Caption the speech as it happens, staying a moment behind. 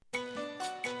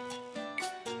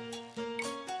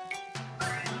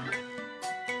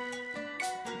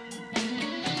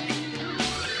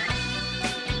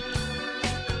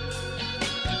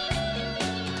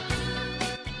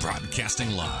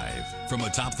Broadcasting live from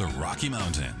atop the Rocky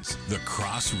Mountains, the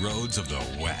crossroads of the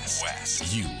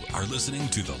West. You are listening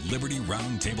to the Liberty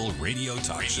RoundTable Radio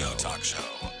Talk Show.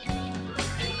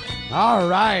 All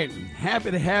right.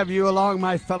 Happy to have you along,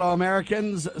 my fellow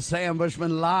Americans. Sam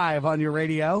Bushman live on your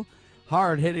radio.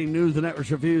 Hard-hitting news the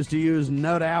networks refuse to use,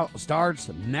 no doubt,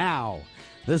 starts now.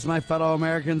 This, my fellow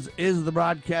Americans, is the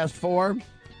broadcast for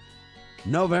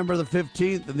November the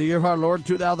 15th in the year of our Lord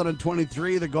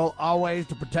 2023. The goal always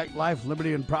to protect life,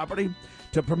 liberty, and property,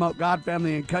 to promote God,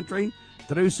 family, and country,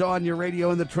 to do so on your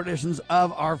radio in the traditions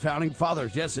of our founding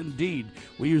fathers. Yes, indeed,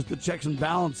 we use the checks and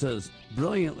balances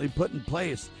brilliantly put in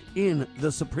place in the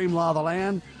supreme law of the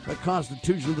land, the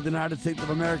Constitution of the United States of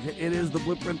America. It is the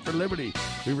blueprint for liberty.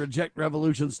 We reject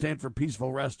revolution, stand for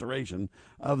peaceful restoration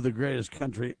of the greatest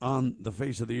country on the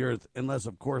face of the earth, unless,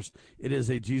 of course, it is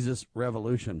a Jesus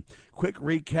revolution. Quick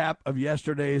recap of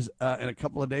yesterday's and a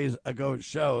couple of days ago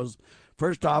shows.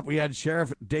 First off, we had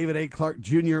Sheriff David A. Clark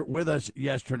Jr. with us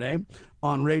yesterday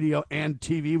on radio and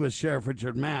TV with Sheriff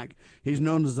Richard Mack. He's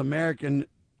known as America's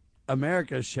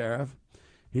Sheriff.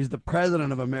 He's the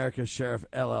president of America's Sheriff,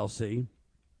 LLC.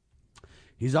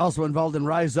 He's also involved in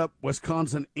Rise Up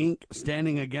Wisconsin, Inc.,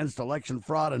 Standing Against Election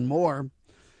Fraud, and more.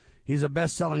 He's a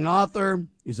best-selling author.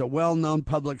 He's a well-known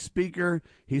public speaker.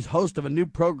 He's host of a new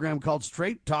program called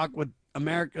Straight Talk with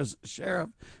America's Sheriff,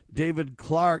 David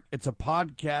Clark. It's a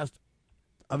podcast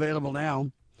available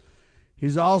now.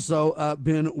 He's also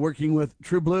been working with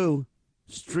True Blue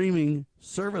streaming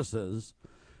services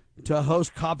to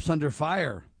host Cops Under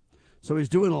Fire. So he's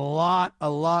doing a lot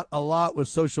with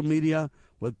social media,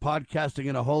 with podcasting,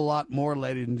 and a whole lot more,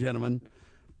 ladies and gentlemen.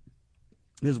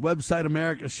 His website,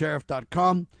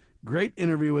 americasheriff.com. Great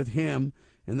interview with him.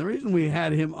 And the reason we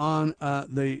had him on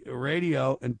the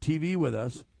radio and TV with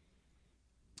us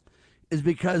is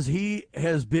because he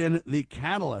has been the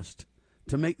catalyst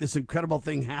to make this incredible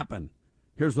thing happen.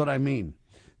 Here's what I mean.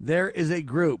 There is a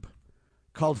group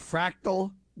called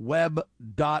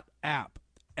fractalweb.app.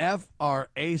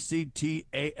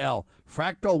 Fractal,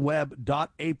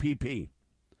 fractalweb.app.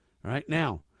 All right,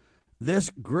 now,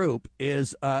 this group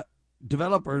is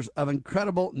developers of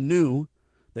incredible new,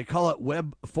 they call it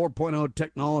Web 4.0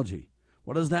 technology.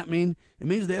 What does that mean? It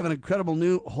means they have an incredible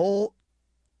new whole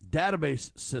database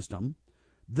system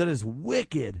that is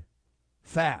wicked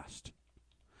fast.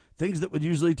 Things that would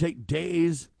usually take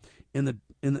days in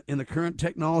the current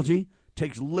technology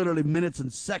takes literally minutes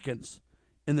and seconds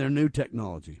in their new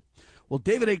technology. Well,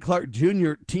 David A. Clark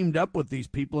Jr. teamed up with these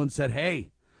people and said, hey,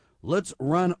 let's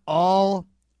run all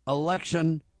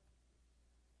election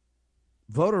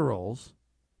voter rolls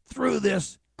through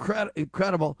this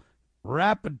incredible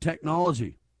rapid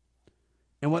technology.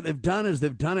 And what they've done is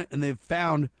they've done it and they've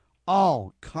found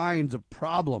all kinds of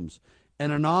problems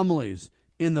and anomalies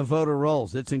in the voter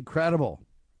rolls. It's incredible.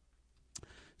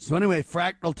 So anyway,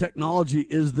 fractal technology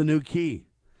is the new key.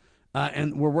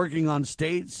 And we're working on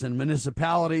states and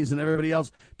municipalities and everybody else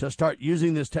to start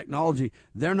using this technology.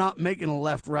 They're not making a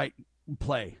left-right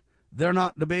play. They're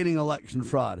not debating election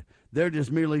fraud. They're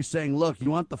just merely saying, look, you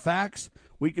want the facts?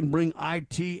 We can bring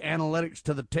IT analytics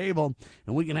to the table,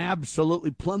 and we can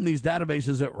absolutely plumb these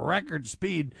databases at record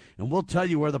speed, and we'll tell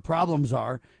you where the problems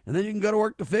are, and then you can go to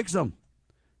work to fix them.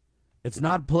 It's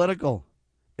not political.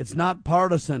 It's not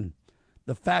partisan.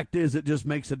 The fact is, it just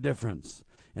makes a difference.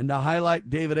 And to highlight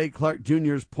David A. Clark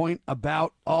Jr.'s point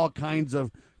about all kinds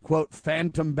of, quote,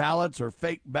 phantom ballots or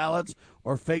fake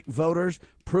voters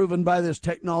proven by this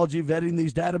technology vetting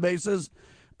these databases,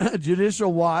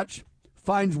 Judicial Watch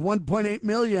finds 1.8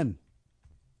 million,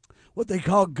 what they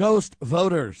call ghost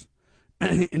voters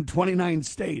in 29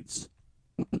 states.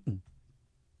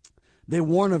 They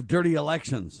warn of dirty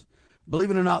elections.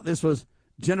 Believe it or not, this was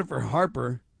Jennifer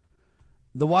Harper,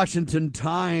 the Washington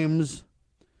Times.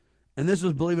 And this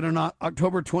was, believe it or not,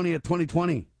 October 20th,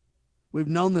 2020. We've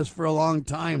known this for a long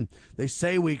time. They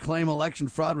say we claim election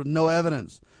fraud with no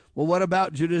evidence. Well, what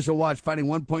about Judicial Watch finding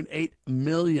 1.8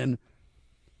 million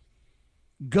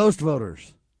ghost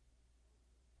voters?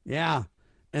 Yeah,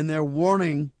 and they're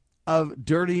warning of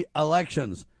dirty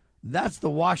elections. That's the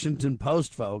Washington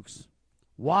Post, folks.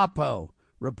 WAPO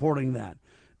reporting that.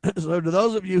 So to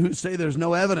those of you who say there's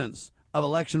no evidence of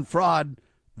election fraud,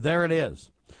 there it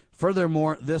is.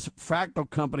 Furthermore, this fractal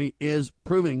company is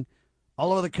proving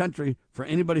all over the country for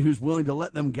anybody who's willing to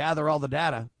let them gather all the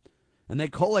data, and they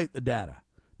collate the data.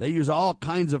 They use all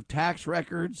kinds of tax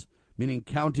records, meaning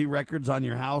county records on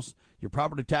your house, your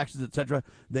property taxes, etc.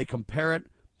 They compare it,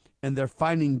 and they're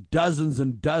finding dozens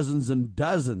and dozens and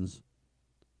dozens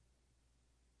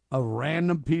of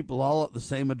random people all at the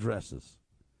same addresses.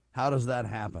 How does that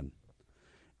happen?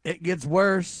 It gets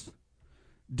worse.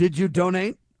 Did you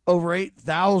donate over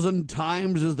 8,000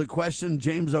 times is the question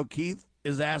James O'Keefe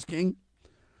is asking.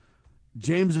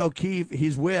 James O'Keefe,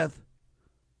 he's with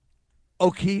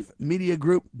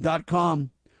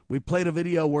O'KeefeMediaGroup.com. We played a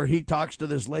video where he talks to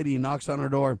this lady, he knocks on her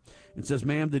door and says,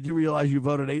 ma'am, did you realize you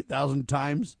voted 8,000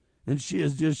 times? And she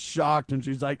is just shocked, and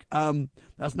she's like,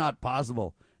 that's not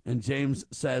possible. And James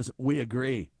says, we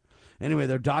agree. Anyway,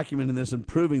 they're documenting this and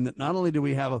proving that not only do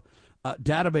we have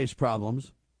database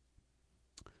problems,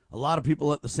 a lot of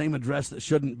people at the same address that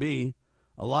shouldn't be,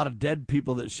 a lot of dead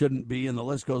people that shouldn't be, and the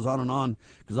list goes on,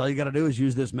 because all you got to do is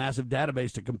use this massive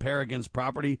database to compare against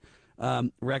property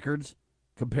records,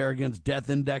 compare against death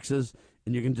indexes,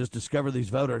 and you can just discover these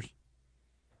voters.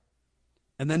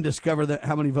 And then discover that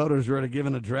how many voters are at a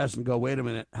given address and go, wait a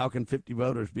minute, how can 50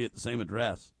 voters be at the same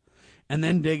address? And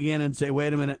then dig in and say,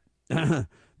 wait a minute,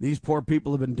 these poor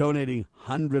people have been donating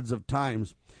hundreds of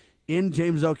times. In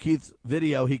James O'Keefe's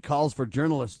video, he calls for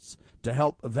journalists to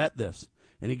help vet this.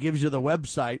 And he gives you the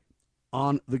website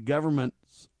on the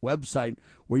government's website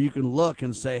where you can look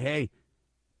and say, hey,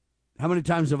 how many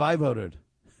times have I voted?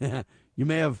 You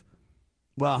may have,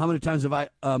 well, how many times have I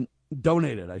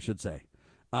donated, I should say.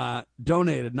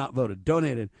 Donated, not voted,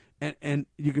 donated. And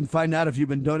you can find out if you've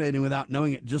been donating without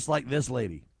knowing it, just like this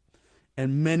lady.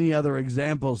 And many other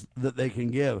examples that they can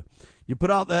give. You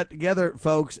put all that together,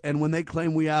 folks, and when they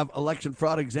claim we have election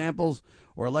fraud examples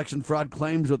or election fraud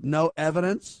claims with no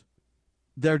evidence,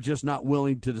 they're just not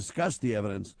willing to discuss the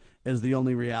evidence as the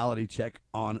only reality check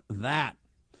on that.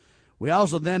 We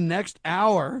also then, next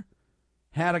hour,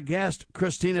 had a guest,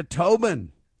 Christina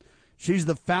Tobin. She's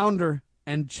the founder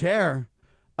and chair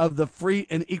of the Free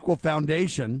and Equal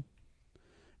Foundation.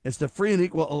 It's the Free and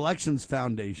Equal Elections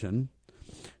Foundation.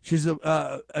 She's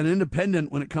an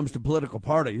independent when it comes to political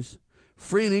parties.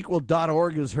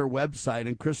 Freeandequal.org is her website,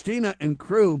 and Christina and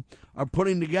crew are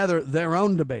putting together their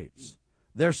own debates.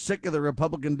 They're sick of the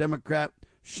Republican-Democrat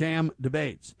sham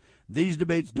debates. These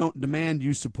debates don't demand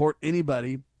you support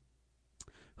anybody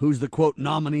who's the, quote,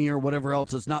 nominee or whatever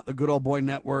else. It's not the Good Old Boy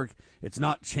Network. It's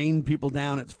not chain people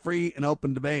down. It's free and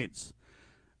open debates.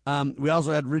 We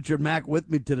also had Richard Mack with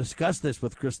me to discuss this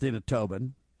with Christina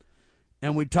Tobin.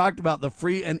 And we talked about the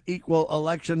Free and Equal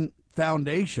Election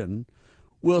Foundation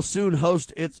will soon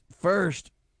host its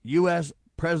first U.S.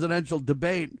 presidential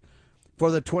debate for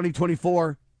the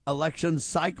 2024 election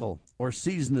cycle, or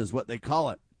season is what they call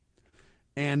it.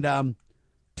 And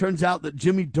turns out that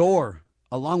Jimmy Dore,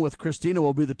 along with Christina,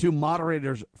 will be the two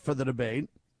moderators for the debate.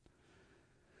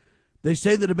 They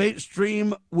say the debate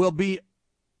stream will be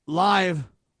live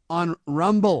on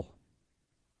Rumble.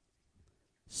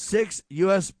 6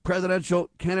 U.S.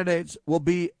 presidential candidates will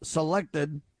be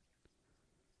selected.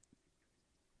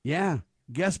 Yeah,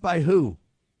 guess by who?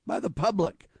 By the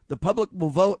public. The public will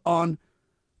vote on,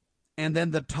 and then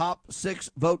the top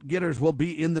 6 vote getters will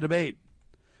be in the debate.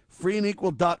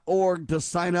 Freeandequal.org to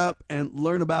sign up and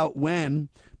learn about when.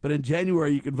 But in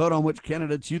January, you can vote on which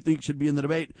candidates you think should be in the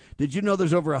debate. Did you know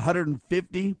there's over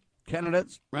 150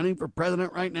 candidates running for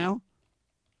president right now?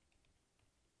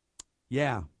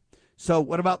 Yeah. So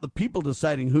what about the people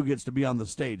deciding who gets to be on the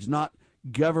stage? Not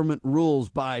government rules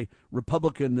by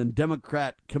Republican and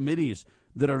Democrat committees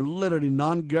that are literally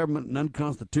non-government and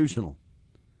unconstitutional.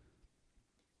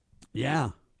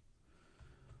 Yeah.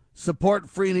 Support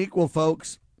Free and Equal,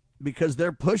 folks, because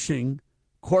they're pushing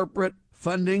corporate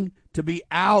funding to be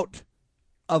out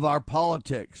of our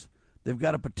politics. They've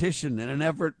got a petition in an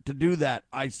effort to do that.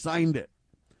 I signed it.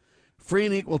 Free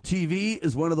and Equal TV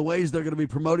is one of the ways they're going to be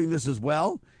promoting this as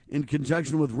well, in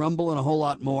conjunction with Rumble and a whole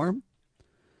lot more.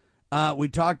 We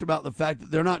talked about the fact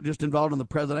that they're not just involved in the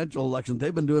presidential elections.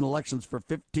 They've been doing elections for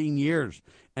 15 years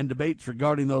and debates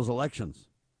regarding those elections.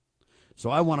 So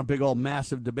I want a big old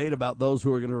massive debate about those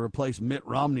who are going to replace Mitt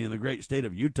Romney in the great state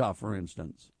of Utah, for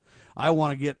instance. I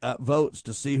want to get votes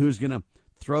to see who's going to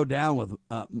throw down with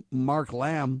Mark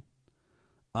Lamb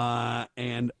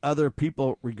and other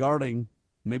people regarding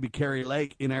maybe Kerry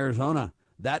Lake in Arizona.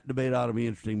 That debate ought to be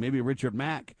interesting. Maybe Richard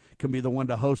Mack can be the one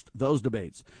to host those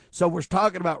debates. So we're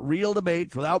talking about real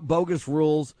debates without bogus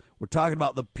rules. We're talking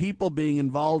about the people being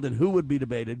involved and who would be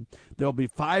debated. There will be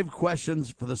 5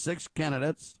 questions for the 6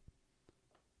 candidates.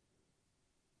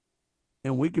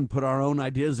 And we can put our own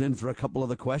ideas in for a couple of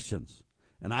the questions.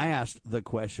 And I asked the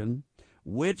question,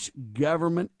 which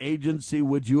government agency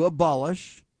would you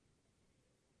abolish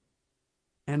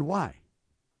and why?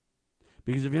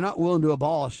 Because if you're not willing to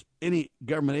abolish any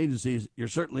government agencies, you're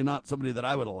certainly not somebody that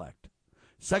I would elect.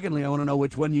 Secondly, I want to know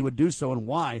which one you would do so and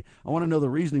why. I want to know the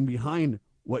reasoning behind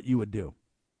what you would do.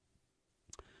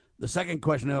 The second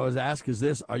question I always ask is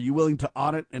this: are you willing to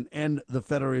audit and end the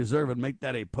Federal Reserve and make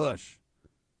that a push?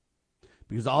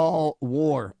 because all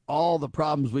war, all the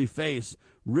problems we face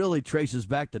really traces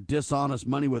back to dishonest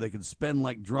money where they can spend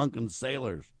like drunken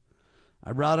sailors.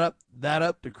 I brought that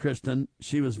up to Kristen.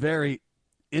 She was very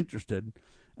interested.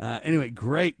 Anyway,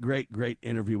 great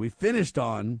interview. We finished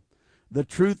on the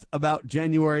truth about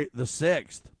January the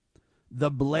 6th.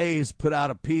 The Blaze put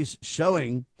out a piece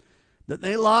showing that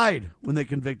they lied when they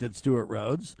convicted Stewart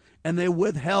Rhodes, and they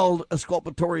withheld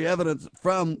exculpatory evidence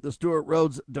from the Stewart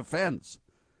Rhodes defense.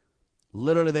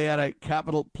 Literally, they had a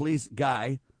Capitol Police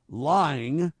guy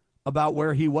lying about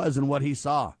where he was and what he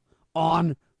saw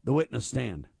on the witness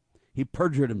stand. He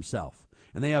perjured himself,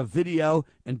 and they have video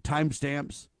and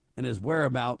timestamps and his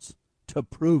whereabouts to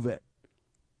prove it.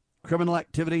 Criminal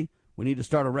activity, we need to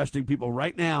start arresting people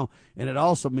right now, and it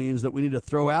also means that we need to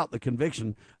throw out the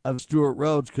conviction of Stewart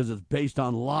Rhodes because it's based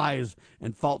on lies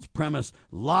and false premise,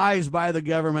 lies by the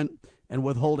government, and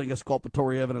withholding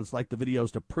exculpatory evidence like the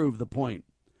videos to prove the point.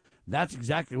 That's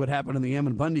exactly what happened in the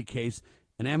Ammon Bundy case,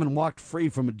 and Ammon walked free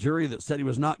from a jury that said he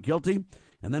was not guilty,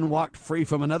 and then walked free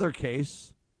from another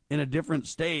case in a different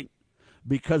state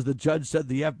because the judge said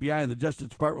the FBI and the Justice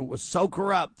Department was so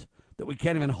corrupt that we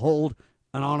can't even hold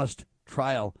an honest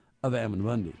trial of Ammon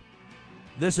Bundy.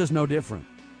 This is no different.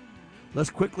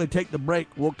 Let's quickly take the break.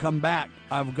 We'll come back.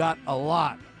 I've got a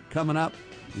lot coming up,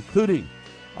 including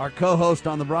our co-host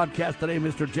on the broadcast today,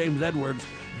 Mr. James Edwards,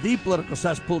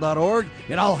 thepoliticalcesspool.org.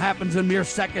 It all happens in mere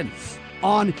seconds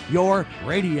on your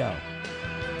radio.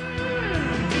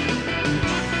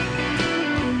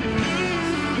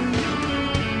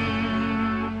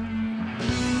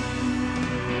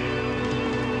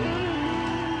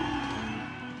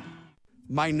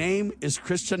 My name is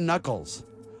Christian Knuckles.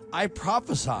 I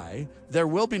prophesy there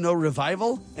will be no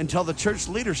revival until the church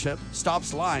leadership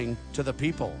stops lying to the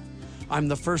people. I'm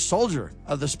the first soldier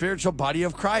of the spiritual body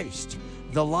of Christ,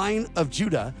 the Lion of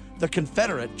Judah, the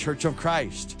Confederate Church of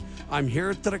Christ. I'm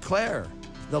here to declare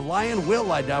the lion will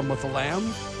lie down with the lamb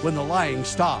when the lying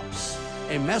stops.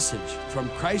 A message from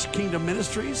Christ Kingdom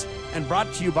Ministries and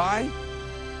brought to you by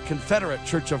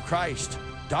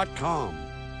ConfederateChurchOfChrist.com.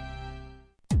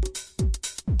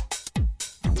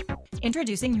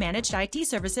 Introducing Managed IT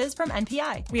Services from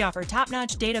NPI. We offer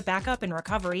top-notch data backup and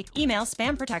recovery, email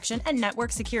spam protection, and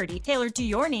network security tailored to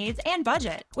your needs and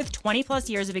budget. With 20-plus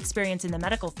years of experience in the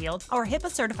medical field, our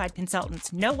HIPAA-certified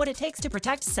consultants know what it takes to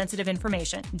protect sensitive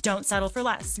information. Don't settle for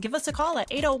less. Give us a call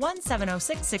at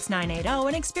 801-706-6980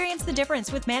 and experience the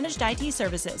difference with Managed IT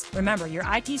Services. Remember, your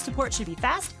IT support should be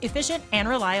fast, efficient, and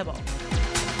reliable.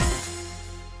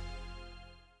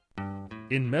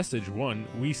 In message 1,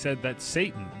 we said that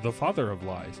Satan, the father of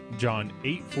lies, John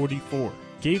 8:44,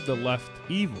 gave the left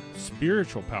evil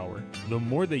spiritual power the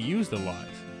more they used the lies.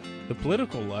 The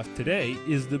political left today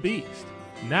is the beast.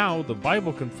 Now the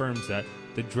Bible confirms that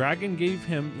the dragon gave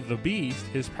him, the beast,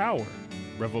 his power.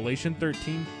 Revelation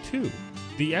 13:2.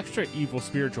 The extra evil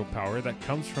spiritual power that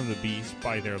comes from the beast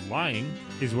by their lying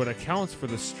is what accounts for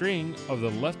the string of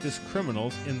the leftist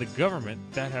criminals in the government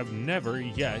that have never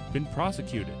yet been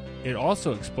prosecuted. It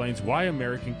also explains why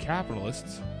American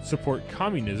capitalists support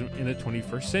communism in the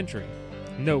 21st century.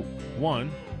 Note 1.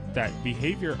 That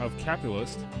behavior of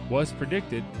capitalists was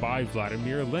predicted by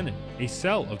Vladimir Lenin, a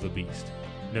cell of the beast.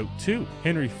 Note 2.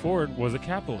 Henry Ford was a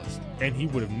capitalist, and he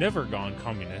would have never gone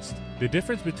communist. The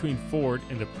difference between Ford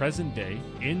and the present-day,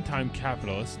 end-time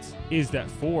capitalists is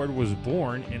that Ford was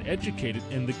born and educated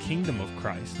in the kingdom of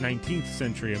Christ, 19th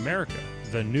century America,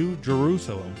 the New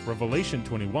Jerusalem, Revelation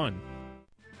 21.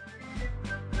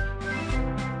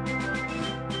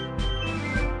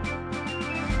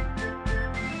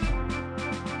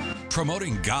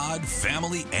 Promoting God,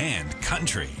 family, and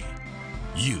country.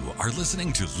 You are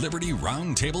listening to Liberty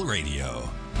Roundtable Radio.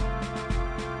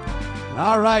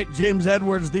 All right, James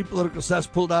Edwards,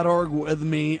 thepoliticalcesspool.org with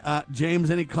me.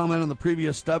 James, any comment on the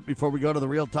previous stuff before we go to the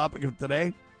real topic of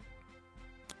today?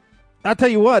 I'll tell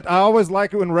you what, I always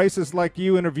like it when racists like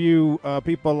you interview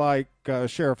people like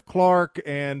Sheriff Clark,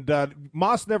 and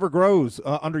moss never grows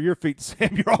under your feet,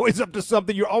 Sam. You're always up to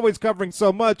something. You're always covering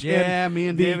so much. Yeah, me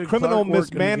and David criminal Clark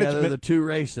mismanagement, together, the two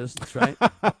racists, right?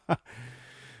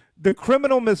 The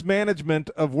criminal mismanagement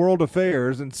of world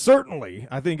affairs, and certainly,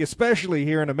 I think especially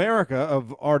here in America,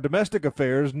 of our domestic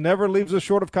affairs, never leaves us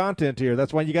short of content here.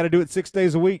 That's why you got to do it 6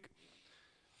 days a week.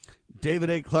 David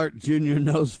A. Clark Jr.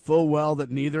 knows full well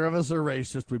that neither of us are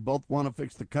racist. We both want to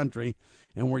fix the country,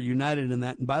 and we're united in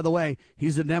that. And by the way,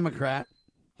 he's a Democrat.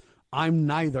 I'm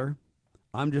neither.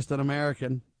 I'm just an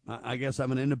American. I guess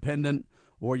I'm an independent,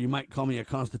 or you might call me a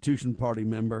Constitution Party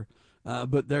member.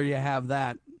 But there you have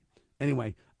that.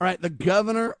 Anyway, all right, the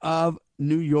governor of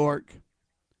New York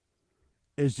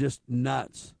is just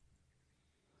nuts.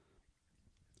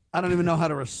 I don't even know how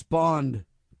to respond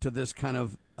to this kind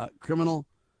of criminal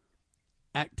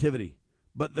activity.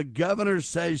 But the governor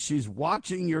says she's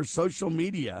watching your social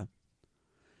media.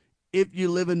 If you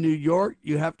live in New York,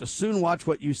 you have to soon watch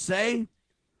what you say.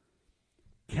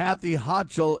 Kathy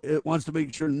Hochul wants to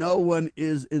make sure no one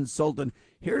is insulted.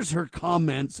 Here's her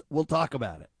comments. We'll talk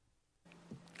about it.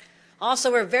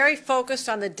 Also, we're very focused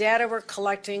on the data we're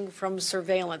collecting from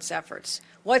surveillance efforts,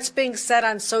 what's being said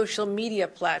on social media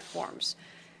platforms.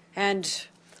 And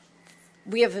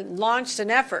we have launched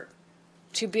an effort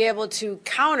to be able to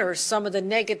counter some of the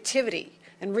negativity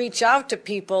and reach out to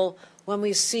people when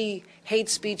we see hate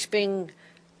speech being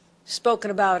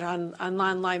spoken about on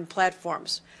online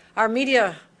platforms. Our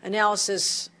media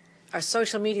analysis, our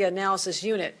social media analysis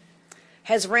unit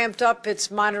has ramped up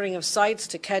its monitoring of sites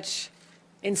to catch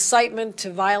incitement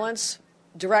to violence,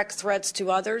 direct threats to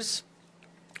others.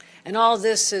 And all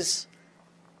this is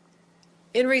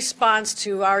in response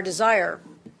to our desire,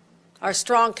 our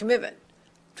strong commitment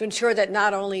to ensure that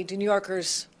not only do New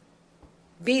Yorkers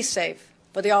be safe,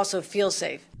 but they also feel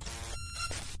safe.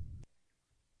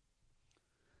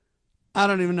 I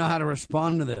don't even know how to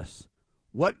respond to this.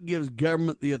 What gives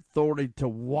government the authority to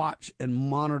watch and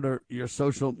monitor your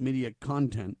social media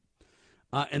content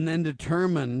and then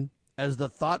determine as the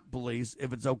thought police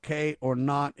if it's okay or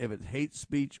not, if it's hate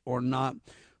speech or not,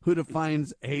 who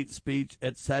defines hate speech,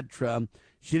 etc.?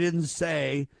 She didn't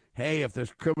say, hey, if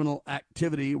there's criminal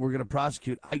activity, we're going to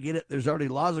prosecute. I get it. There's already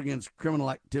laws against criminal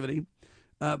activity.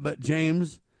 But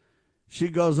James, she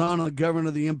goes on, the governor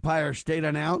of the Empire State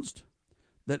announced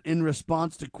that in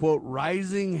response to, quote,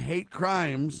 rising hate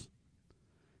crimes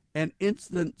and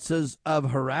instances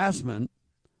of harassment,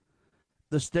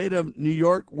 the state of New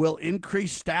York will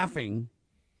increase staffing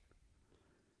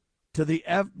to the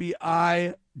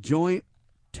FBI Joint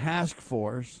Task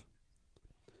Force,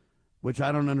 which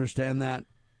I don't understand that.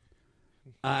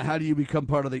 How do you become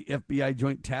part of the FBI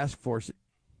Joint Task Force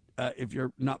if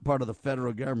you're not part of the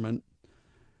federal government?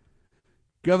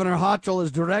 Governor Hochul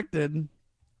has directed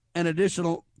an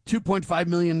additional $2.5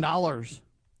 million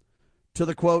to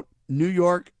the, quote, New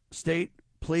York State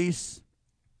Police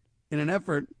in an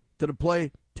effort to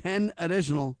deploy 10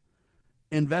 additional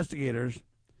investigators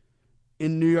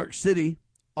in New York City,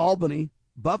 Albany,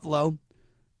 Buffalo,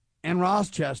 and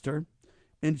Rochester,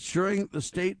 ensuring the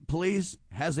state police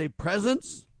has a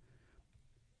presence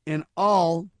in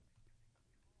all,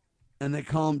 and they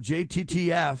call them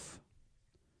JTTF,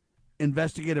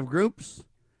 investigative groups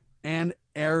and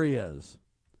areas.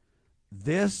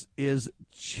 This is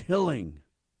chilling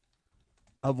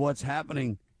of what's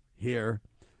happening here,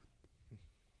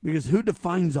 because who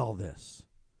defines all this,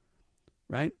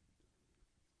 right?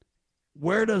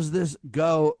 Where does this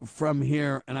go from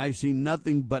here? And I see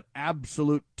nothing but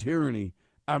absolute tyranny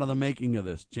out of the making of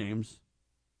this, James.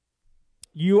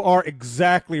 You are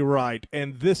exactly right,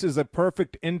 and this is a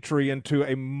perfect entry into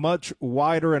a much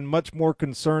wider and much more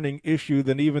concerning issue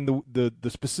than even the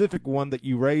specific one that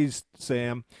you raised,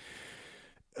 Sam.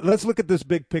 Let's look at this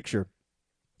big picture.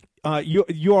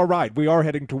 You are right. We are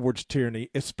heading towards tyranny,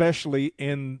 especially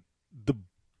in the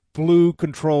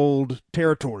blue-controlled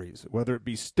territories, whether it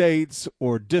be states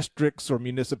or districts or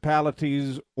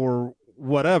municipalities or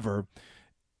whatever.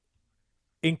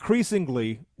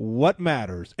 Increasingly, what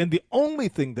matters, and the only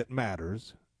thing that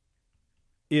matters,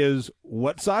 is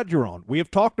what side you're on. We have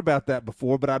talked about that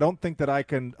before, but I don't think that I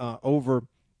can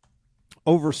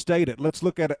overstate it. Let's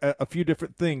look at a few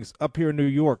different things up here in New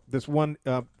York. This one,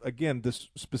 again, this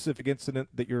specific incident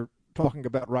that you're talking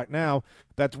about right now,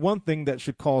 that's one thing that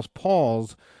should cause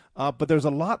pause, but there's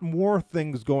a lot more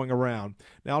things going around.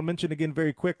 Now, I'll mention again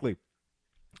very quickly,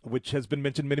 which has been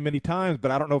mentioned many, many times,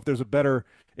 but I don't know if there's a better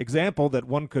example that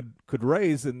one could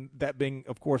raise, and that being,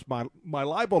 of course, my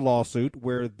libel lawsuit,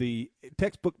 where the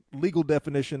textbook legal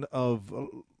definition of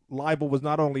libel was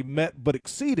not only met but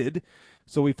exceeded.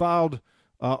 So we filed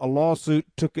a lawsuit,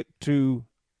 took it to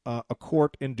a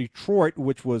court in Detroit,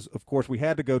 which was, of course, we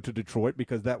had to go to Detroit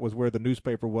because that was where the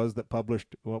newspaper was that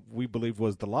published what we believe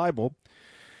was the libel.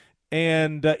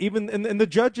 And and the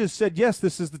judges said, yes,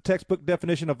 this is the textbook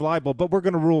definition of libel, but we're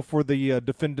going to rule for the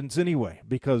defendants anyway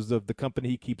because of the company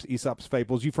he keeps, Aesop's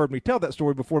Fables. You've heard me tell that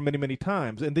story before many, many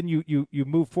times. And then you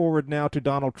move forward now to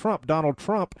Donald Trump. Donald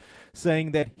Trump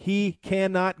saying that he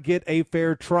cannot get a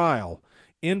fair trial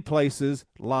in places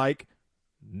like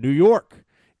New York,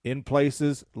 in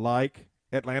places like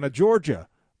Atlanta, Georgia,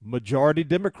 majority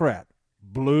Democrat,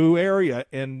 blue area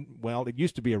in, well, it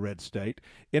used to be a red state,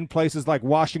 in places like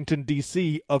Washington,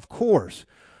 D.C., of course.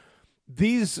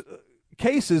 These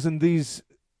cases and these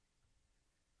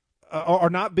are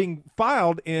not being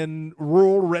filed in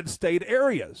rural red state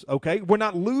areas. Okay, we're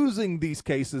not losing these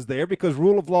cases there because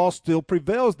rule of law still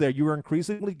prevails there. You are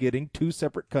increasingly getting two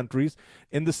separate countries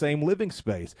in the same living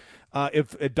space.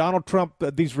 If Donald Trump,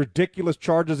 these ridiculous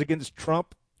charges against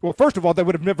Trump, well, first of all, they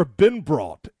would have never been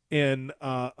brought in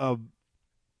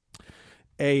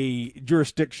a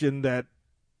jurisdiction that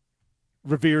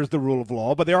reveres the rule of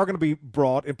law, but they are going to be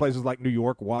brought in places like New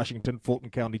York, Washington, Fulton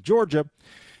County, Georgia.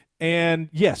 And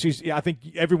yes, I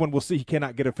think everyone will see he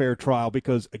cannot get a fair trial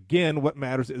because, again, what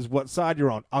matters is what side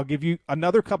you're on. I'll give you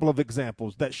another couple of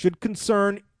examples that should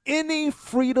concern any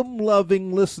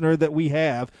freedom-loving listener that we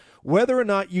have, whether or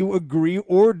not you agree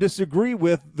or disagree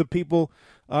with the people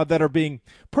that are being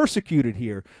persecuted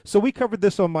here. So we covered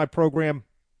this on my program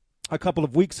a couple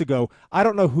of weeks ago. I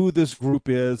don't know who this group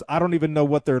is. I don't even know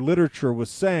what their literature was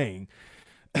saying.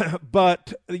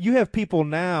 But you have people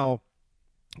now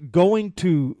going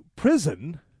to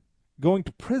prison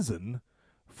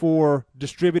for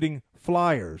distributing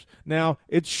flyers. Now,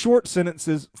 it's short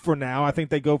sentences for now. I think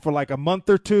they go for like a month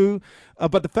or two.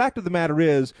 But the fact of the matter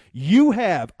is,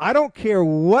 I don't care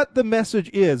what the message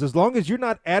is, as long as you're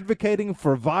not advocating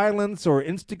for violence or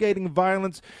instigating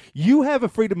violence, you have a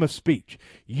freedom of speech.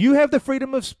 You have the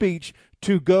freedom of speech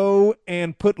to go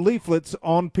and put leaflets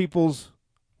on people's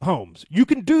homes. You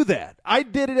can do that. I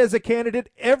did it as a candidate.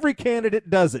 Every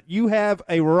candidate does it. You have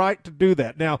a right to do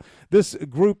that. Now, this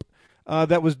group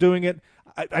that was doing it,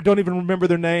 I don't even remember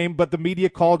their name, but the media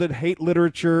called it hate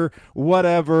literature,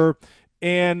 whatever.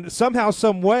 And somehow,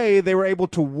 some way, they were able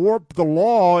to warp the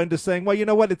law into saying, well, you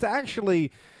know what, it's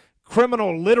actually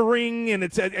criminal littering, and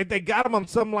they got them on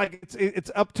some, like,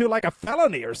 it's up to like a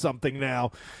felony or something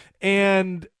now.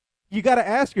 And you got to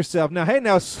ask yourself,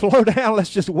 now, slow down. Let's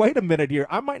just wait a minute here.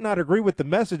 I might not agree with the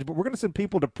message, but we're going to send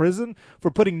people to prison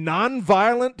for putting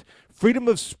nonviolent, freedom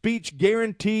of speech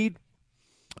guaranteed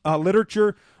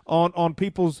literature on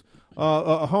people's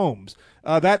homes.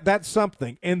 That's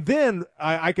something. And then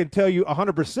I can tell you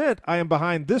 100% I am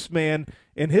behind this man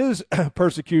in his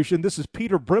persecution. This is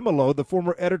Peter Brimelow, the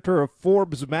former editor of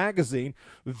Forbes magazine,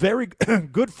 very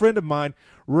good friend of mine,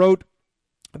 wrote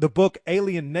the book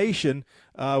Alien Nation,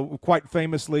 quite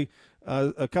famously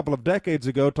a couple of decades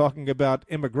ago, talking about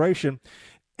immigration.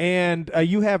 And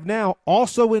you have now,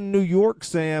 also in New York,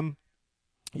 Sam,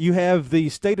 you have the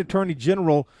state attorney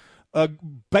general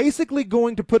basically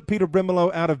going to put Peter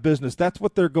Brimelow out of business. That's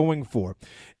what they're going for.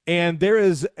 And there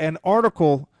is an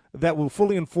article that will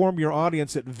fully inform your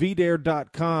audience at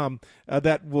vdare.com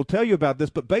that will tell you about this.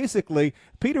 But basically,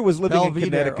 Peter was living in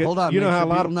Connecticut. Hold on. You know how a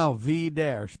lot of no,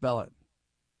 VDare. Spell it.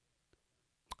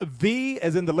 V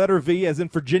as in the letter V as in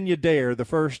Virginia Dare, the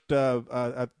first,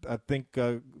 I think,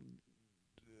 a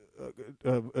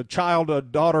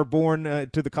daughter born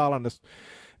to the colonists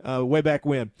way back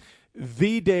when.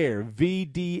 VDare,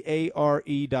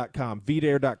 VDARE.com,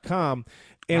 VDare.com.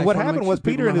 And what happened was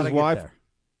Peter and his wife.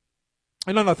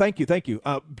 No, thank you.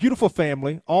 Beautiful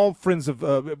family, all friends of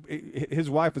his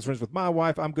wife is friends with my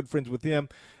wife. I'm good friends with him.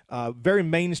 Very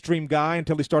mainstream guy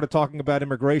until he started talking about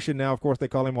immigration. Now, of course, they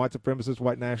call him white supremacist,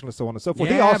 white nationalist, so on and so forth.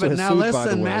 Yeah, he also but has now sued, listen, by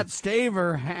the way. Matt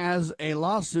Staver has a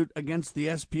lawsuit against the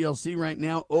SPLC right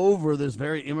now over this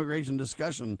very immigration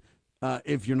discussion,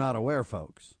 if you're not aware,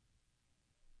 folks.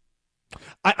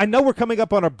 I know we're coming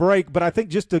up on a break, but I think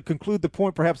just to conclude the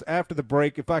point, perhaps after the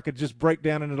break, if I could just break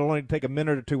down, and it'll only take a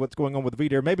minute or two, what's going on with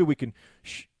VDare. Maybe we can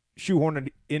shoehorn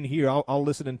it in here. I'll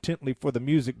listen intently for the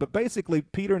music. But basically,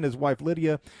 Peter and his wife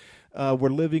Lydia were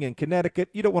living in Connecticut.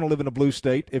 You don't want to live in a blue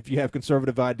state if you have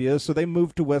conservative ideas, so they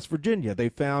moved to West Virginia. They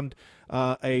found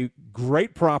a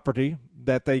great property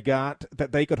that they got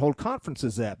that they could hold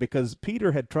conferences at, because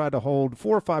Peter had tried to hold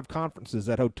 4 or 5 conferences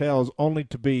at hotels only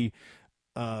to be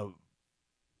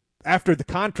after the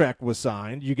contract was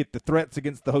signed, you get the threats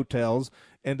against the hotels,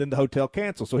 and then the hotel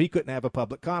cancels. So he couldn't have a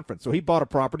public conference. So he bought a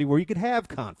property where you could have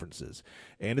conferences.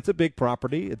 And it's a big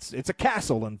property. It's a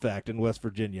castle, in fact, in West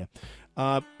Virginia.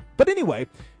 But anyway,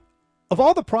 of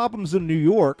all the problems in New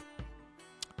York,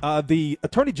 the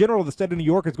Attorney General of the state of New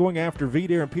York is going after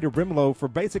VDare and Peter Brimelow for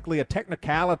basically a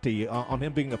technicality on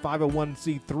him being a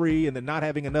 501c3 and then not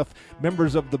having enough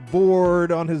members of the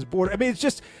board on his board. I mean,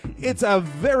 it's a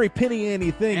very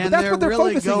penny-ante thing. And but that's what they're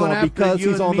really focusing going on because you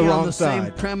he's and on the me wrong the side.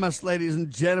 Same premise, ladies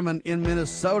and gentlemen. In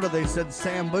Minnesota, they said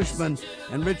Sam Bushman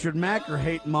and Richard Mack are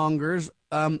hate mongers.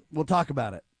 We'll talk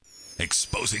about it.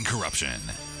 Exposing corruption,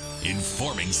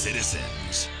 informing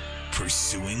citizens,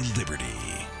 pursuing liberty.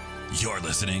 You're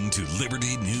listening to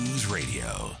Liberty News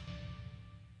Radio.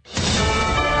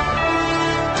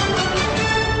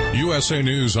 USA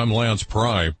News, I'm Lance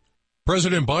Pry.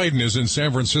 President Biden is in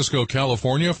San Francisco,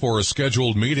 California for a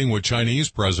scheduled meeting with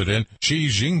Chinese President Xi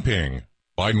Jinping.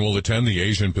 Biden will attend the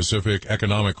Asian-Pacific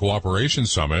Economic Cooperation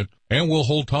Summit and will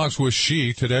hold talks with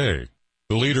Xi today.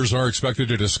 The leaders are expected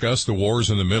to discuss the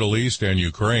wars in the Middle East and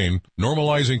Ukraine,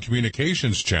 normalizing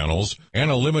communications channels,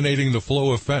 and eliminating the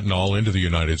flow of fentanyl into the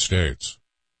United States.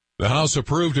 The House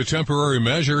approved a temporary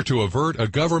measure to avert a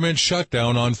government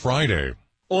shutdown on Friday.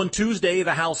 On Tuesday,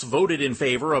 the House voted in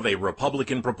favor of a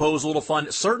Republican proposal to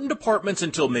fund certain departments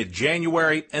until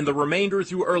mid-January and the remainder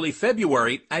through early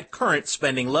February at current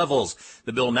spending levels.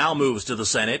 The bill now moves to the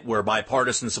Senate, where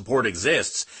bipartisan support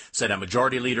exists. Senate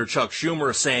Majority Leader Chuck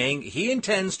Schumer saying he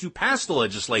intends to pass the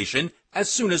legislation as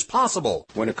soon as possible.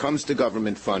 When it comes to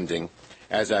government funding,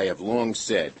 as I have long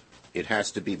said, it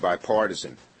has to be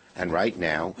bipartisan. And right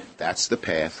now, that's the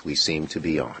path we seem to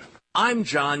be on. I'm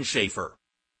John Schaefer.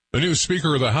 The new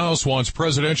Speaker of the House wants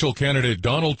presidential candidate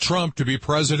Donald Trump to be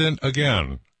president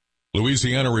again.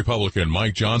 Louisiana Republican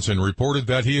Mike Johnson reported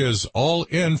that he is all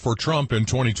in for Trump in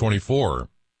 2024.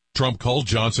 Trump called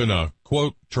Johnson a,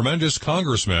 quote, tremendous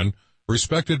congressman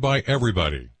respected by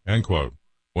everybody, end quote,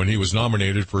 when he was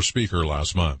nominated for Speaker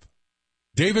last month.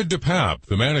 David DePape,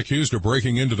 the man accused of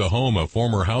breaking into the home of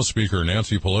former House Speaker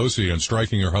Nancy Pelosi and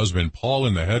striking her husband Paul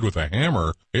in the head with a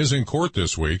hammer, is in court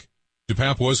this week.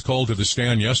 DePape was called to the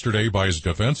stand yesterday by his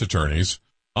defense attorneys.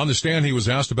 On the stand, he was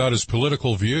asked about his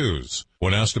political views.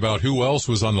 When asked about who else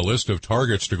was on the list of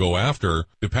targets to go after,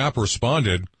 DePape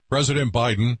responded, President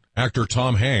Biden, actor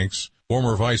Tom Hanks,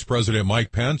 former Vice President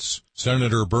Mike Pence,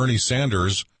 Senator Bernie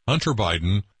Sanders, Hunter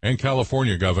Biden, and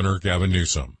California Governor Gavin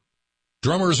Newsom.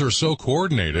 Drummers are so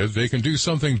coordinated they can do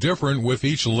something different with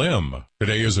each limb.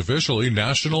 Today is officially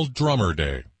National Drummer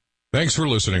Day. Thanks for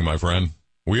listening, my friend.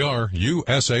 We are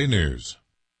USA News.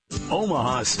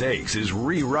 Omaha Steaks is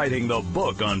rewriting the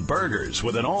book on burgers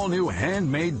with an all-new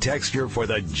handmade texture for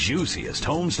the juiciest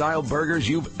home-style burgers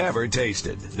you've ever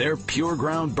tasted. Their pure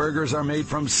ground burgers are made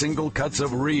from single cuts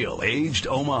of real aged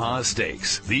Omaha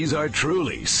steaks. These are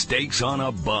truly steaks on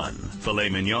a bun. Filet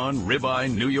mignon,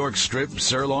 ribeye, New York strip,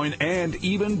 sirloin, and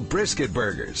even brisket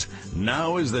burgers.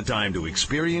 Now is the time to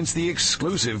experience the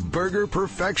exclusive Burger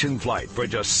Perfection Flight for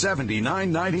just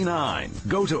 $79.99.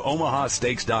 Go to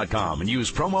omahasteaks.com and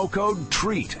use promo code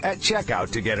TREAT at checkout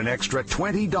to get an extra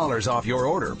 $20 off your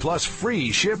order plus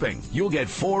free shipping. You'll get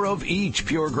 4 of each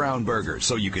pure ground burger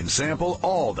so you can sample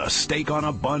all the steak on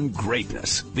a bun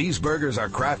greatness. These burgers are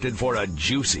crafted for a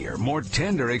juicier, more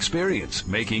tender experience,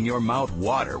 making your mouth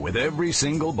water with every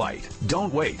single bite.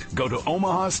 Don't wait. Go to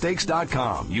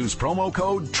omahasteaks.com. Use promo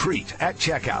code TREAT at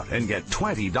checkout and get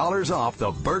 $20 off the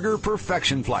Burger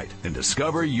Perfection Flight and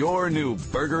discover your new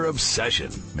burger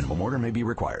obsession. Minimum order may be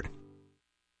required.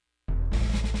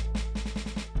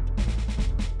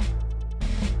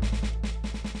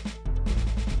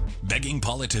 Begging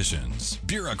politicians,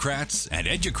 bureaucrats, and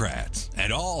educrats,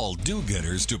 and all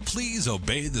do-gooders to please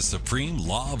obey the supreme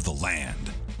law of the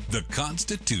land, the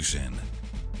Constitution.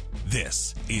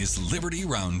 This is Liberty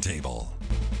Roundtable.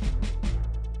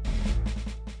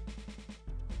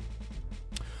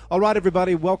 All right,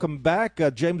 everybody, welcome back.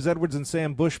 James Edwards and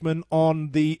Sam Bushman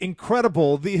on the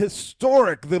incredible, the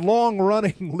historic, the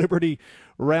long-running Liberty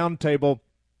Roundtable.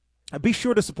 Be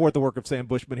sure to support the work of Sam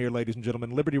Bushman here, ladies and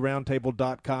gentlemen.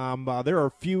 LibertyRoundtable.com. There are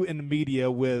few in media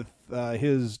with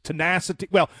his tenacity.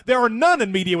 Well, there are none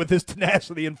in media with his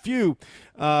tenacity and few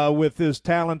with his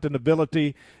talent and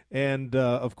ability and,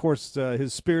 of course,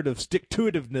 his spirit of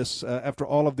stick-to-itiveness after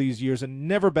all of these years and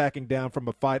never backing down from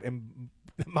a fight. And,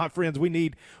 my friends, we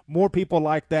need more people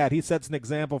like that. He sets an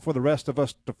example for the rest of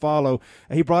us to follow.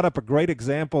 He brought up a great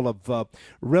example of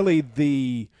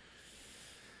really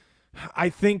I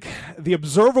think the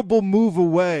observable move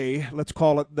away, let's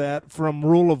call it that, from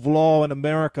rule of law in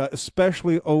America,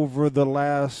 especially over the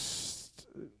last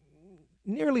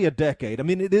nearly a decade. I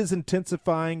mean, it is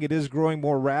intensifying. It is growing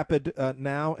more rapid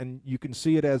now, and you can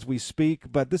see it as we speak.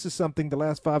 But this is something the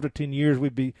last 5 to 10 years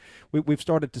we've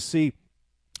started to see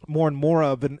more and more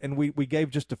of, and we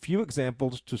gave just a few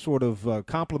examples to sort of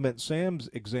complement Sam's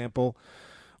example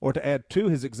or to add to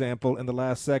his example in the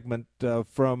last segment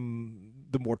from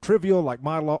the more trivial, like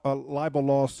my libel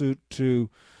lawsuit, to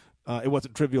it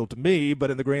wasn't trivial to me, but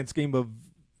in the grand scheme of,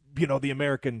 the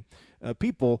American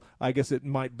people, I guess it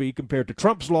might be compared to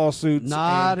Trump's lawsuits.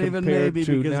 Not even maybe,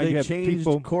 because they changed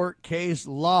people, court case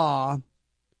law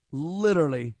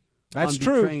literally. That's on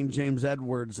true. Betraying James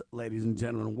Edwards, ladies and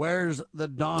gentlemen. Where's the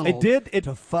Donald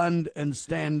to fund and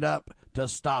stand up to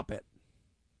stop it?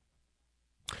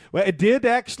 Well, it did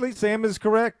actually. Sam is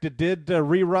correct. It did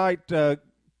rewrite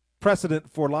precedent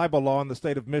for libel law in the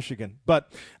state of Michigan.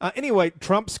 But anyway,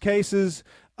 Trump's cases,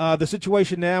 the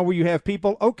situation now where you have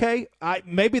people, okay,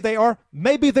 maybe they are,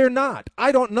 maybe they're not.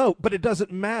 I don't know, but it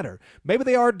doesn't matter. Maybe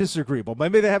they are disagreeable.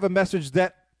 Maybe they have a message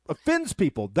that offends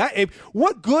people.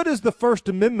 What good is the First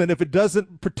Amendment if it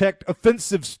doesn't protect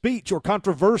offensive speech or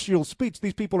controversial speech?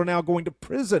 These people are now going to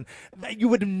prison. You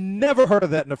would have never heard of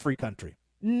that in a free country.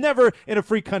 Never in a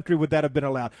free country would that have been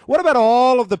allowed. What about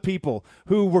all of the people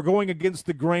who were going against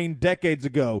the grain decades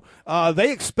ago?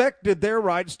 They expected their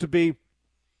rights to be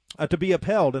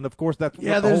upheld, and of course that's what the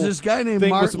there's whole this guy named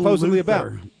thing was Martin supposedly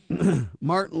Luther. about.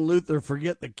 Martin Luther,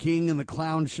 forget the king and the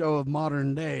clown show of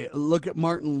modern day. Look at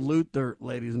Martin Luther,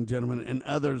 ladies and gentlemen, and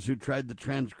others who tried to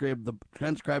transcribe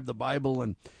the Bible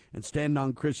and stand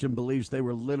on Christian beliefs. They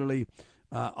were literally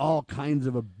all kinds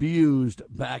of abused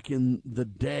back in the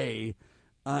day.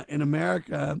 In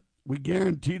America, we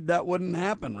guaranteed that wouldn't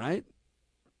happen, right?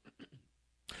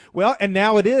 Well, and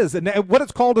now it is. And what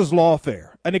it's called is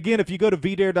lawfare. And again, if you go to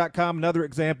vdare.com, another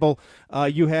example,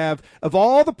 you have, of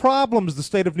all the problems the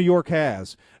state of New York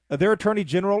has, their attorney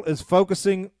general is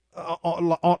focusing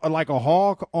like a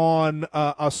hawk on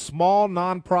a small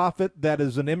nonprofit that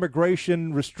is an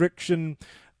immigration restriction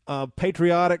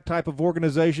patriotic type of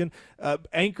organization,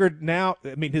 anchored now.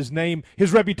 I mean,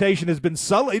 his reputation has been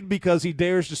sullied because he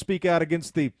dares to speak out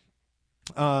against the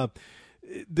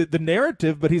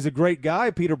narrative, but he's a great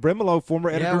guy. Peter Brimelow, former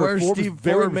editor of Forbes, Steve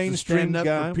very Forbes mainstream stand up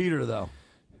guy. for Peter, though.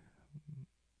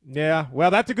 Yeah,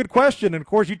 well, that's a good question, and of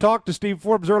course, you talked to Steve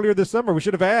Forbes earlier this summer. We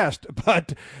should have asked,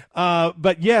 but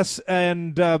yes,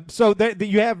 and so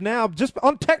you have now just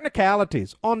on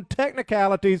technicalities. On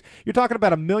technicalities, you're talking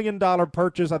about $1 million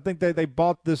purchase. I think they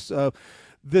bought this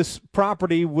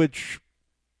property, which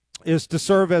is to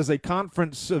serve as a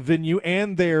conference venue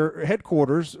and their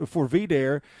headquarters for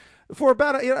VDare, for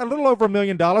about a little over $1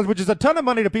 million, which is a ton of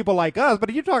money to people like us.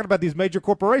 But you're talking about these major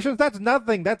corporations, that's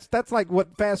nothing. That's like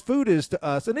what fast food is to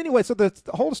us. And anyway, so the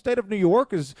whole state of New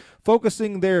York is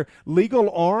focusing their legal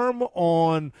arm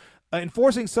on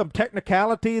enforcing some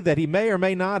technicality that he may or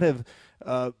may not have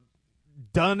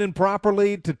done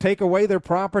improperly to take away their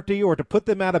property or to put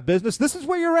them out of business. This is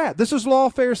where you're at. This is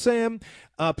lawfare, Sam.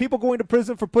 People going to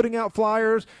prison for putting out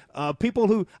flyers. People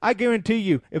who, I guarantee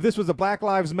you, if this was a Black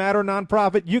Lives Matter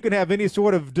nonprofit, you can have any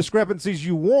sort of discrepancies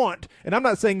you want. And I'm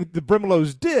not saying the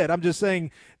Brimelows did. I'm just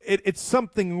saying it's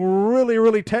something really,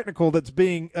 really technical that's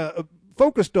being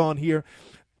focused on here.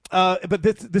 But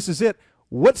this is it.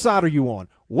 What side are you on?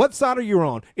 What side are you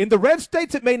on? In the red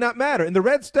states, it may not matter. In the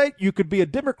red state, you could be a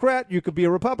Democrat, you could be a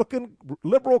Republican,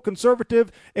 liberal,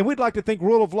 conservative, and we'd like to think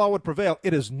rule of law would prevail.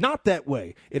 It is not that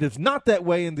way. It is not that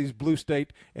way in these blue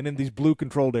state and in these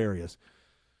blue-controlled areas.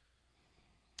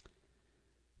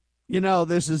 You know,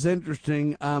 this is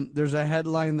interesting. There's a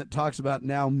headline that talks about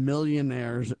now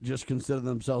millionaires just consider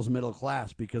themselves middle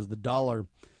class because the dollar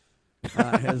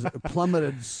has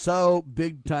plummeted so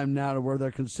big time now to where they're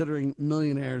considering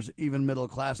millionaires even middle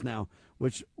class now.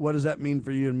 Which, what does that mean for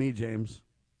you and me, James?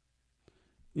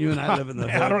 You and I live in the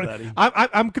hood, buddy.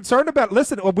 I'm concerned about.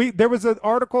 Listen, there was an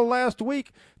article last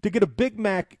week to get a Big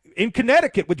Mac in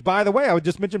Connecticut, which, by the way, I would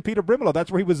just mention Peter Brimelow.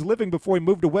 That's where he was living before he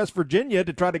moved to West Virginia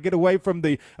to try to get away from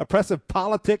the oppressive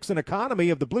politics and economy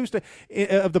of the blue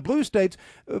states.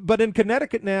 But in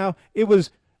Connecticut now, it was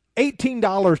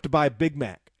 $18 to buy a Big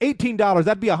Mac. $18.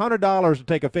 That'd be $100 to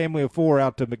take a family of four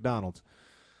out to McDonald's.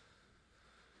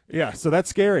 Yeah, so that's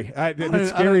scary. It's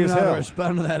scary as hell. I don't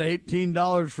respond to that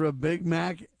 $18 for a Big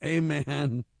Mac.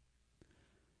 Amen.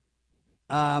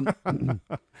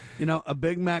 You know, a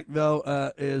Big Mac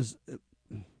though is,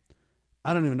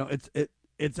 I don't even know.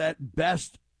 It's at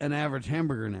best an average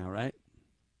hamburger now, right?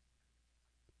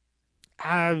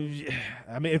 I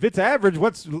mean, if it's average,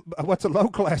 what's a low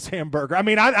class hamburger? I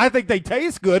mean, I think they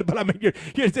taste good, but I mean,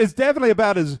 it's definitely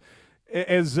about as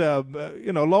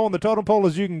low on the totem pole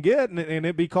as you can get, and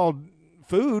it'd be called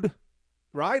food,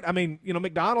 right? I mean,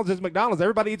 McDonald's is McDonald's.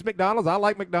 Everybody eats McDonald's. I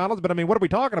like McDonald's, but I mean, what are we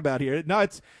talking about here? No,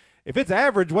 if it's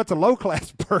average, what's a low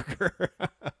class burger?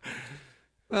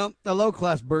 Well, a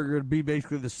low-class burger would be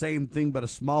basically the same thing, but a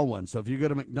small one. So if you go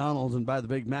to McDonald's and buy the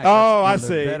Big Mac, I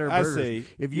see. I see.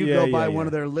 If you go buy one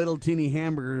of their little teeny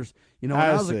hamburgers, when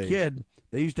I was a kid,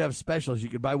 they used to have specials. You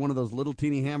could buy one of those little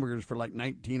teeny hamburgers for like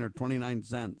 19 or 29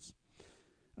 cents.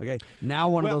 Okay, now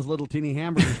one of those little teeny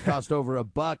hamburgers cost over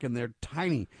 $1, and they're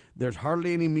tiny. There's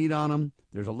hardly any meat on them.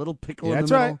 There's a little pickle in the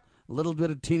middle, right. A little bit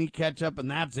of teeny ketchup,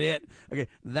 and that's it. Okay,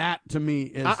 that to me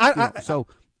is so.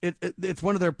 It's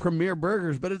one of their premier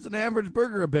burgers, but it's an average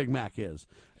burger. A Big Mac is.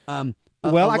 I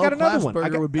got another one.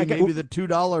 Burger would be maybe the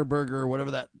 $2 burger or whatever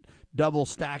that double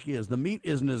stack is. The meat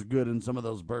isn't as good in some of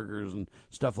those burgers and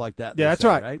stuff like that. Yeah, that's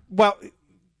right. Right. Well,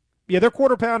 Yeah, their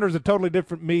quarter pounder is a totally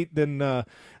different meat than I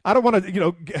don't want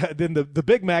to, than the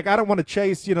Big Mac. I don't want to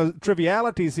chase,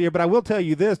 trivialities here, but I will tell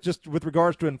you this, just with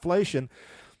regards to inflation.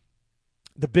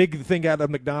 The big thing out of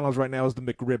McDonald's right now is the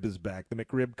McRib is back. The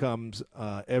McRib comes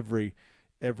every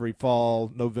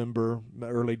fall, November,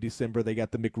 early December. They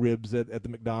got the McRibs at the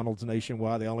McDonald's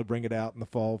nationwide. They only bring it out in the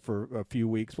fall for a few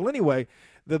weeks. Well, anyway,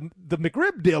 the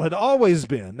McRib deal had always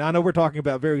been. Now, I know we're talking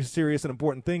about very serious and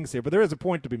important things here, but there is a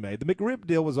point to be made. The McRib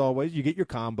deal was always you get your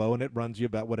combo, and it runs you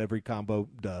about what every combo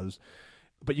does.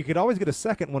 But you could always get a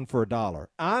second one for $1.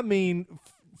 I mean,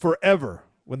 forever.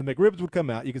 When the McRibs would come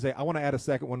out, you could say, I want to add a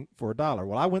second one for $1.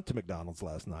 Well, I went to McDonald's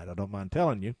last night. I don't mind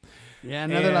telling you. Yeah,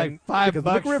 another like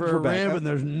 $5 for a rib, and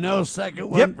there's no second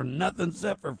one for nothing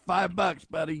except for $5,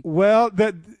 buddy. Well,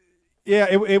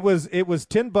 it was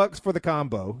 $10 for the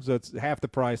combo, so it's half the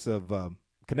price of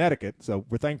Connecticut. So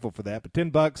we're thankful for that. But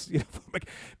 $10,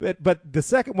 but the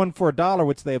second one for $1,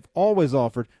 which they have always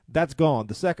offered, that's gone.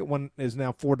 The second one is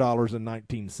now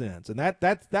 $4.19, and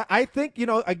that I think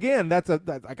again that's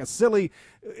like a silly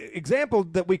example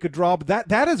that we could draw, but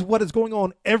that is what is going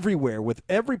on everywhere with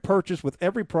every purchase, with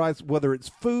every price, whether it's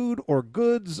food or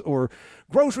goods or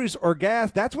groceries or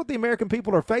gas. That's what the American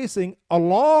people are facing,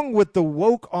 along with the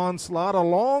woke onslaught,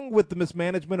 along with the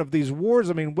mismanagement of these wars.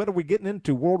 I mean, what are we getting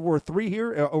into? World War III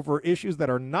here over issues that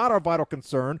are not our vital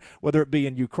concern, whether it be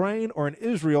in Ukraine or in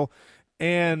Israel.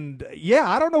 And,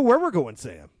 I don't know where we're going,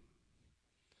 Sam.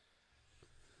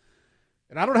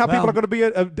 And I don't know how people are going to be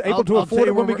able to afford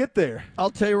it when we get there. I'll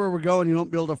tell you where we're going. You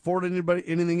won't be able to afford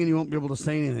anything, and you won't be able to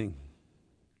say anything.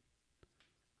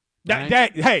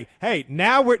 Right? Hey!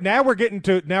 Now we're getting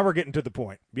to the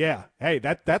point. Yeah. Hey,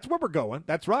 that's where we're going.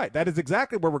 That's right. That is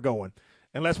exactly where we're going,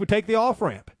 unless we take the off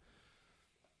ramp.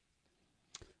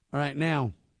 All right,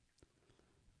 now.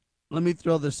 Let me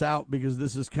throw this out because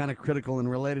this is kind of critical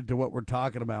and related to what we're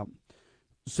talking about.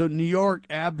 So New York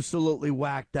absolutely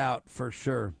whacked out for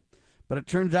sure. But it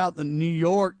turns out that New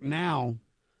York now,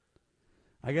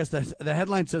 I guess the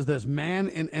headline says this, man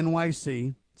in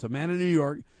NYC, so man in New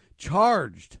York,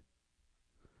 charged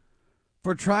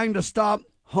for trying to stop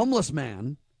homeless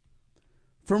man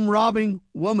from robbing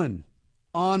woman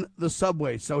on the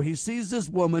subway. So he sees this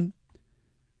woman.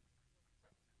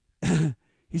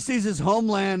 He sees his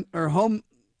homeless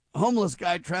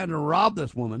guy trying to rob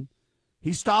this woman.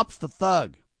 He stops the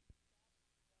thug.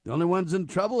 The only one's in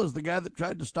trouble is the guy that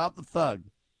tried to stop the thug.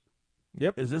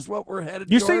 Yep. Is this what we're headed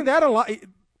You're toward? seeing that a lot.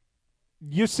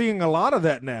 You're seeing a lot of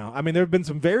that now. I mean, there have been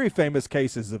some very famous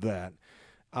cases of that.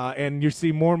 And you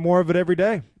see more and more of it every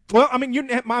day. Well, I mean,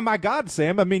 my God,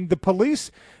 Sam, I mean, the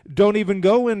police don't even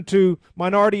go into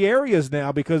minority areas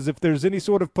now because if there's any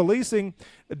sort of policing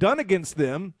done against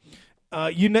them,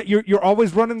 you're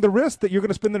always running the risk that you're going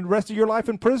to spend the rest of your life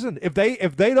in prison. If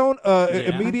they don't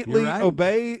immediately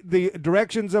obey the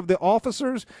directions of the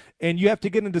officers and you have to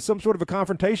get into some sort of a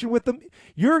confrontation with them,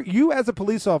 you as a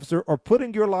police officer are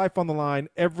putting your life on the line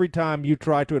every time you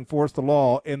try to enforce the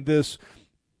law in this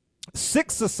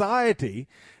sick society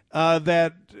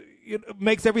that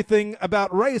makes everything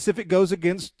about race if it goes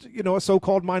against a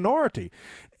so-called minority.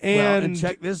 And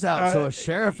check this out. So a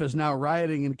sheriff is now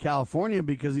rioting in California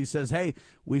because he says, hey,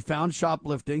 we found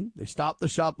shoplifting. They stopped the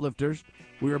shoplifters.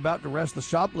 We were about to arrest the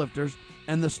shoplifters,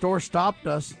 and the store stopped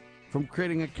us from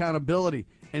creating accountability.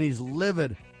 And he's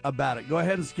livid about it. Go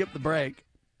ahead and skip the break.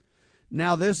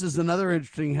 Now, this is another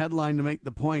interesting headline to make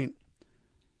the point.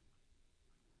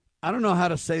 I don't know how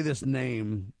to say this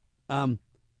name.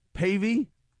 Päivi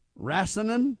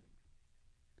Räsänen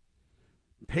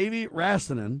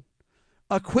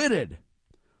acquitted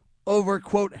over,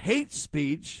 quote, hate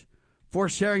speech for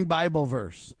sharing Bible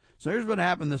verse. So here's what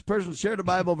happened. This person shared a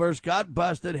Bible verse, got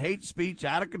busted, hate speech,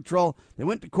 out of control. They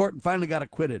went to court and finally got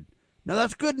acquitted. Now,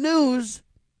 that's good news.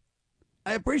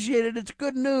 I appreciate it. It's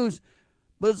good news.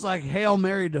 But it's like Hail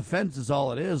Mary defense is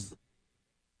all it is,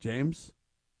 James.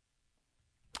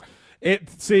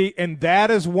 And that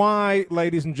is why,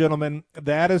 ladies and gentlemen,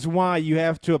 that is why you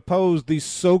have to oppose these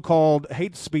so-called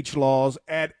hate speech laws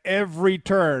at every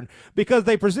turn, because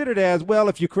they present it as, well,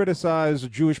 if you criticize a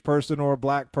Jewish person or a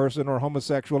black person or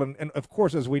homosexual, and of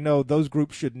course, as we know, those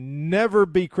groups should never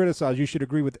be criticized. You should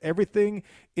agree with everything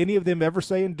any of them ever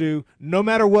say and do, no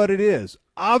matter what it is,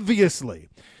 obviously.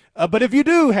 But if you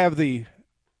do have the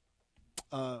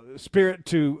spirit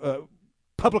to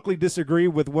publicly disagree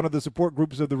with one of the support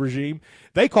groups of the regime,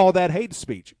 they call that hate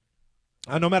speech.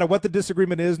 No matter what the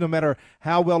disagreement is, no matter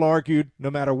how well argued,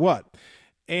 no matter what.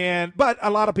 But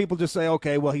a lot of people just say,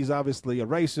 okay, well, he's obviously a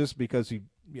racist because he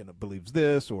believes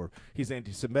this, or he's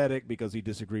anti-Semitic because he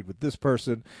disagreed with this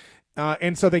person.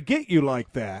 And so they get you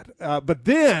like that. But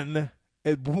then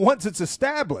once it's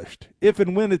established, if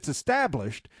and when it's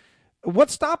established,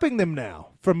 what's stopping them now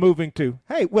from moving to,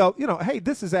 hey, well, hey,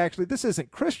 this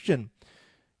isn't Christian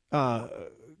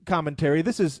commentary.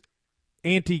 This is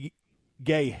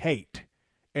anti-gay hate.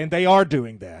 And they are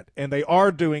doing that.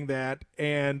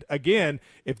 And again,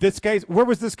 if this case, where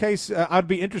was this case? I'd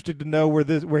be interested to know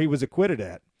where he was acquitted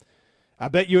at. I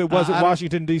bet you it wasn't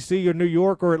Washington, D.C. or New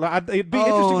York, or it'd be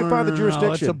interesting to find the jurisdiction.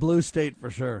 No, it's a blue state for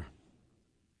sure.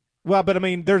 Well, but I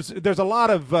mean, there's a lot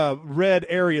of red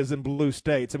areas in blue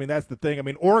states. I mean, that's the thing. I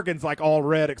mean, Oregon's like all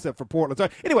red except for Portland. So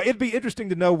anyway, it'd be interesting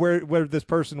to know where this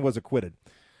person was acquitted.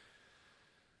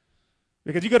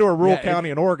 Because you go to a rural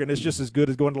county in Oregon, it's just as good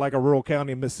as going to like a rural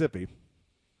county in Mississippi.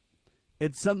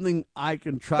 It's something I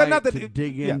can try to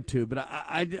dig into, but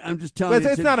I'm just telling you.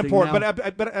 It's not important, now.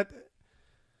 but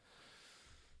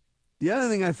the other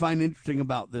thing I find interesting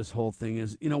about this whole thing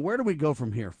is, where do we go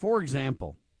from here? For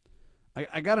example,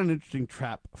 I got an interesting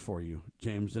trap for you,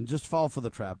 James, and just fall for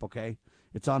the trap, okay?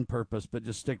 It's on purpose, but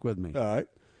just stick with me. All right.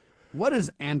 What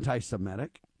is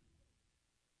anti-Semitic?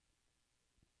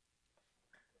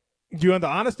 Do you want the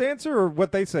honest answer or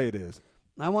what they say it is?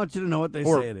 I want you to know what they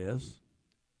say it is.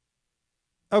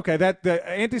 Okay, the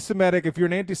anti-Semitic, if you're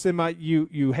an anti-Semite,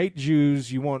 you hate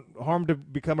Jews, you want harm to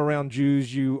become around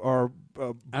Jews, you are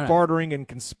bartering in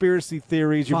conspiracy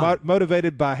theories, you're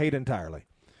motivated by hate entirely.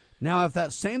 Now, if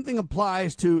that same thing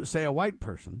applies to, say, a white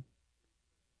person,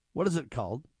 what is it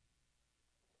called?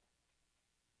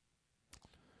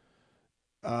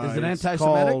 Is it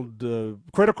anti-Semitic? It's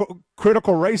called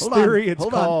critical race theory. It's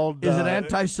called. Is it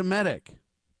anti-Semitic?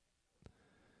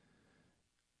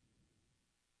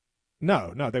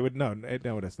 No, they would no,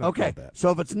 it's not okay, called that.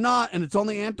 So if it's not, and it's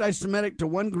only anti-Semitic to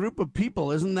one group of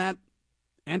people, isn't that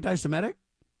anti-Semitic?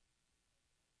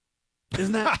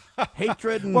 Isn't that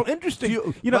hatred and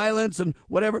interesting, violence and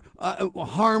whatever,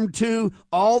 harm to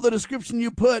all the description you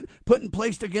put and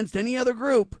placed against any other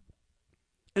group?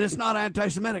 And it's not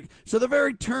anti-Semitic. So the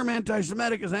very term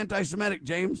anti-Semitic is anti-Semitic,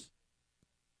 James.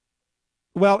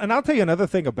 Well, and I'll tell you another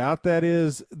thing about that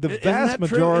is the vast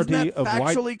majority of white. Isn't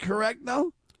that factually correct,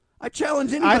 though? I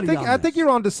challenge anybody. I think you're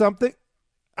onto something.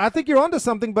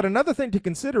 But another thing to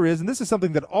consider is, and this is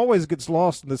something that always gets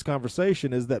lost in this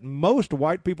conversation, is that most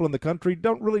white people in the country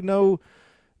don't really know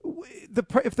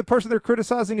if the person they're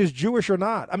criticizing is Jewish or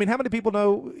not. I mean, how many people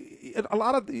know? A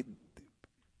lot of the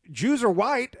Jews are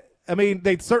white. I mean,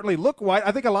 they certainly look white.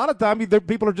 I think a lot of times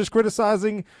people are just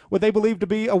criticizing what they believe to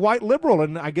be a white liberal,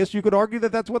 and I guess you could argue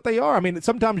that that's what they are. I mean,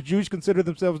 sometimes Jews consider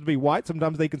themselves to be white.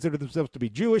 Sometimes they consider themselves to be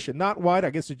Jewish and not white.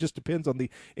 I guess it just depends on the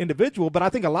individual. But I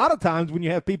think a lot of times when you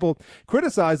have people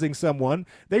criticizing someone,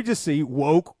 they just see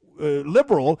woke,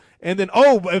 liberal, and then,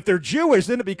 if they're Jewish,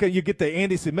 then you get the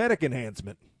anti-Semitic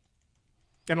enhancement.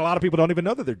 And a lot of people don't even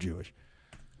know that they're Jewish.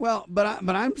 Well, but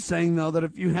I'm saying, though, that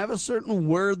if you have a certain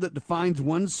word that defines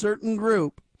one certain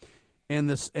group, and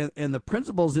the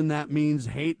principles in that means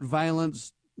hate,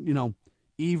 violence,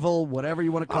 evil, whatever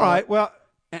you want to call it. All right, well,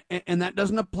 and that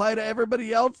doesn't apply to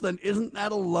everybody else, then isn't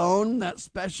that alone, that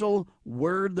special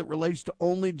word that relates to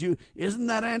only Jews, isn't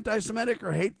that anti-Semitic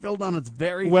or hate-filled on its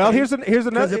very well, face? here's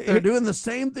another. Because if they're doing the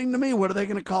same thing to me, what are they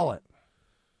going to call it?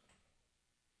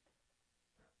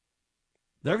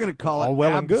 They're going to call it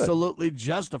absolutely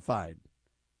justified.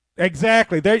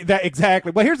 Exactly.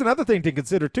 Exactly. Well, here's another thing to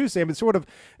consider too, Sam. It's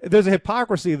there's a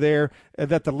hypocrisy there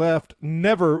that the left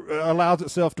never allows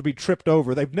itself to be tripped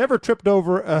over. They've never tripped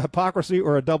over a hypocrisy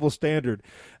or a double standard.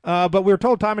 But we're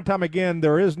told time and time again,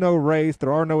 there is no race,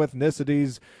 there are no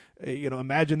ethnicities.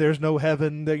 Imagine there's no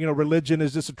heaven. Religion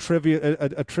is just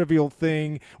a trivial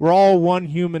thing. We're all one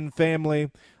human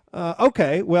family.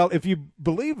 Okay, well, if you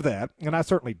believe that, and I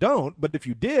certainly don't, but if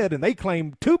you did and they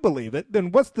claim to believe it,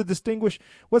 then what's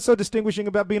so distinguishing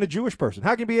about being a Jewish person?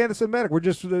 How can you be anti-Semitic? We're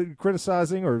just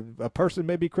criticizing, or a person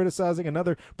may be criticizing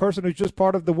another person who's just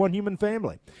part of the one human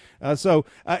family. So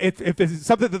if it's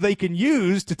something that they can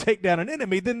use to take down an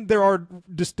enemy, then there are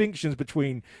distinctions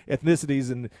between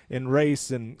ethnicities and race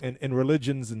and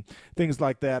religions and things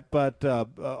like that. But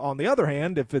on the other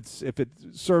hand, if it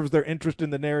serves their interest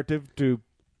in the narrative to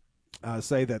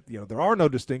say that there are no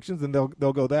distinctions, then they'll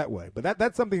go that way. But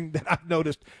that's something that I've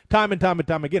noticed time and time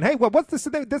again. Hey, well, what's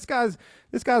this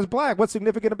guy's black? What's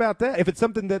significant about that? If it's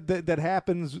something that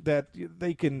happens that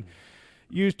they can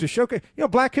use to showcase,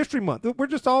 Black History Month. We're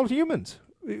just all humans.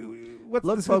 What's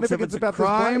the significance about this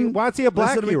black? Why is he a black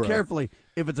hero? Listen to me carefully.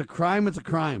 If it's a crime, it's a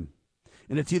crime,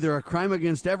 and it's either a crime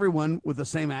against everyone with the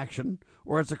same action,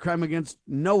 or it's a crime against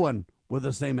no one with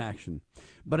the same action.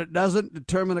 But it doesn't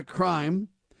determine a crime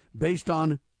based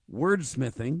on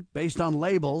wordsmithing, based on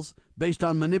labels, based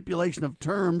on manipulation of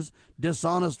terms,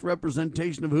 dishonest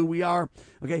representation of who we are.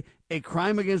 Okay, a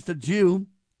crime against a Jew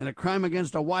and a crime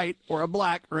against a white or a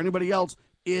black or anybody else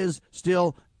is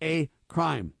still a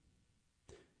crime.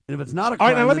 And if it's not a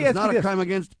crime, then it's not a crime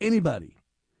against anybody.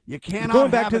 You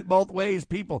cannot have it both ways,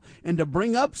 people. And to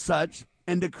bring up such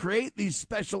and to create these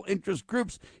special interest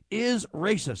groups is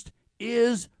racist,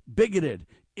 is bigoted,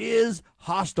 is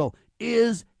hostile,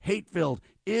 is hate-filled,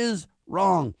 is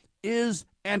wrong, is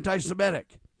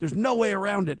anti-Semitic. There's no way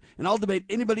around it. And I'll debate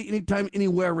anybody, anytime,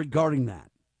 anywhere regarding that.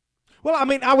 Well, I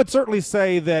mean, I would certainly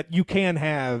say that you can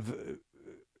have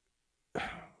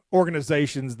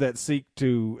organizations that seek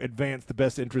to advance the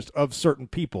best interest of certain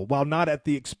people, while not at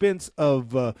the expense of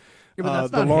the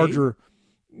larger.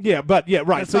 Hate. Yeah, but yeah,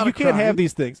 right. That's so you can't have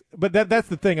these things. But that's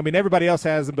the thing. I mean, everybody else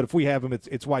has them, but if we have them,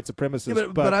 it's white supremacists. Yeah,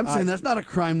 but I'm saying that's not a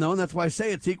crime, though, and that's why I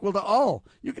say it's equal to all.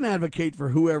 You can advocate for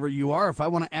whoever you are. If I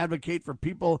want to advocate for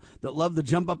people that love to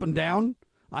jump up and down,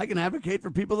 I can advocate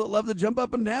for people that love to jump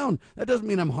up and down. That doesn't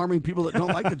mean I'm harming people that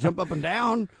don't like to jump up and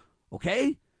down,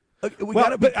 okay? We got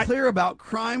to be clear about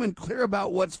crime and clear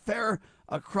about what's fair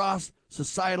across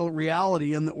societal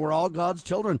reality, and that we're all God's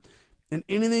children. And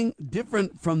anything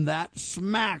different from that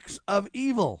smacks of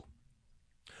evil.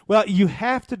 Well, you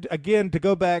have to, again, to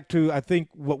go back to, I think,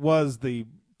 what was the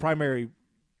primary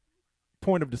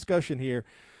point of discussion here.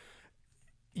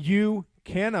 You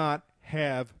cannot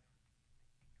have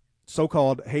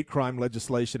so-called hate crime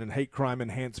legislation and hate crime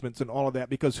enhancements and all of that,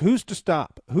 because who's to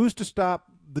stop? Who's to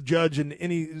stop the judge in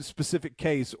any specific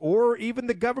case, or even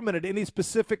the government at any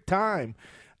specific time,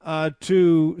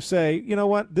 to say, you know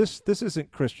what, this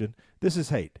isn't Christian, this is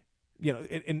hate, you know,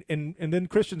 and then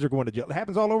Christians are going to jail. It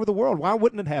happens all over the world. Why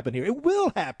wouldn't it happen here? It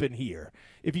will happen here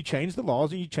if you change the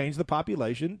laws and you change the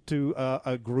population to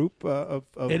a group of.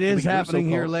 It is happening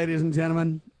here, ladies and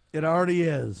gentlemen. It already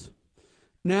is.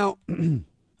 Now,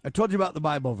 I told you about the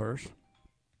Bible verse.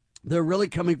 They're really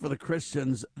coming for the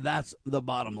Christians. That's the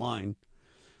bottom line.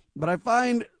 But I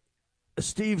find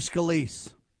Steve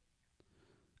Scalise,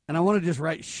 and I want to just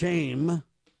write shame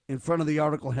in front of the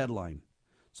article headline.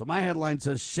 So my headline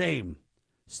says shame.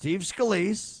 Steve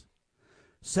Scalise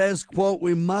says, quote,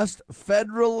 we must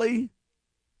federally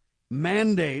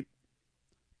mandate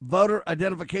voter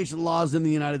identification laws in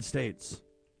the United States.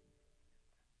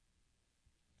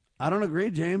 I don't agree,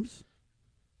 James.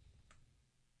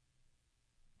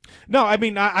 No, I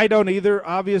mean, I don't either.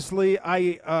 Obviously,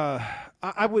 I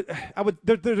would.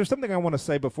 There's something I want to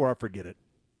say before I forget it,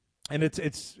 and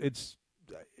it's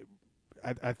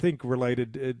I think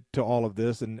related to all of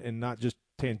this, and not just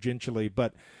tangentially,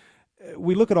 but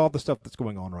we look at all the stuff that's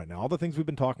going on right now, all the things we've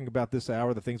been talking about this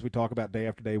hour, the things we talk about day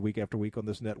after day, week after week on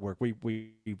this network.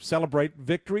 We celebrate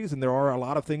victories, and there are a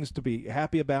lot of things to be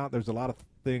happy about. There's a lot of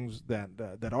things that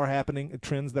are happening,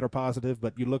 trends that are positive,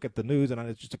 but you look at the news, and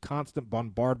it's just a constant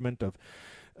bombardment of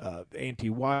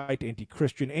anti-white,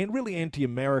 anti-Christian, and really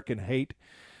anti-American hate.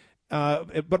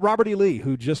 But Robert E. Lee,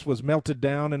 who just was melted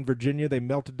down in Virginia, they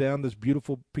melted down this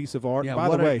beautiful piece of art. Yeah, by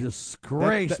what the way, a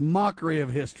disgrace, mockery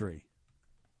of history.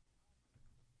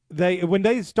 When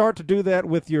they start to do that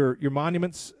with your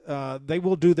monuments, they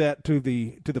will do that to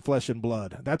the flesh and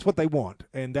blood. That's what they want,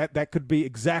 and that could be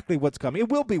exactly what's coming. It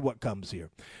will be what comes here.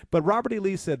 But Robert E.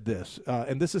 Lee said this,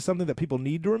 and this is something that people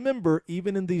need to remember,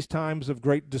 even in these times of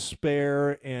great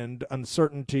despair and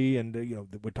uncertainty. And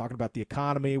we're talking about the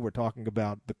economy, we're talking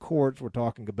about the courts, we're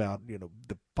talking about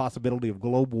the possibility of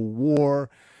global war.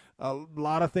 A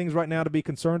lot of things right now to be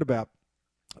concerned about.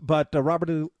 But Robert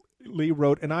E. Lee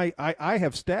wrote, and I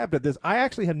have stabbed at this. I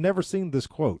actually had never seen this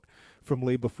quote from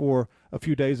Lee before a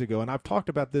few days ago, and I've talked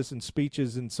about this in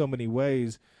speeches in so many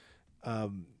ways,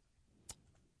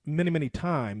 many, many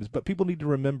times, but people need to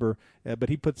remember, but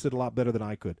he puts it a lot better than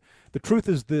I could. The truth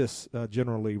is this,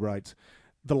 General Lee writes,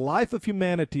 the life of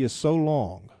humanity is so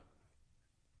long,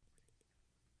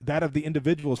 that of the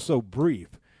individual is so brief,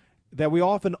 that we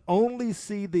often only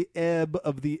see the ebb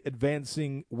of the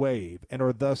advancing wave and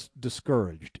are thus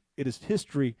discouraged. It is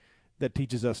history that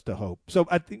teaches us to hope. So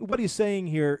I think what he's saying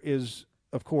here is,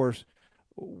 of course,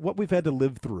 what we've had to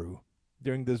live through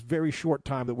during this very short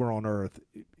time that we're on Earth.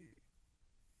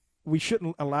 We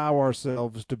shouldn't allow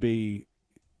ourselves to be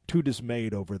too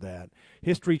dismayed over that.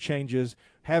 History changes.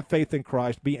 Have faith in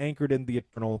Christ. Be anchored in the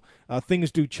eternal.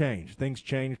 Things do change. Things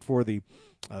changed for the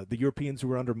Europeans who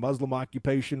were under Muslim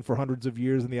occupation for hundreds of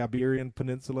years in the Iberian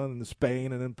Peninsula and in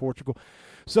Spain and in Portugal.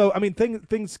 So, I mean,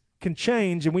 things can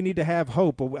change, and we need to have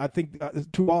hope. I think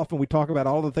too often we talk about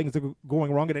all the things that are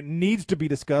going wrong, and it needs to be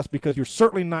discussed because you're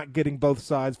certainly not getting both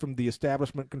sides from the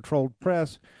establishment-controlled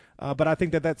press. But I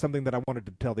think that's something that I wanted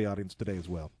to tell the audience today as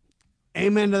well.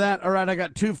 Amen to that. All right, I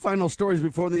got two final stories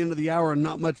before the end of the hour and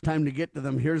not much time to get to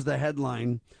them. Here's the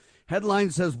headline.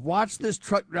 Headline says, watch this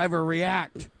truck driver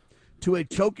react to a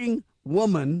choking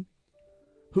woman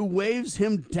who waves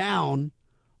him down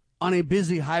on a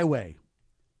busy highway.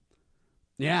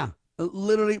 Yeah,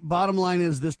 literally, bottom line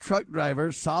is this truck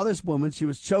driver saw this woman. She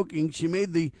was choking. She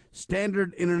made the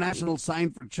standard international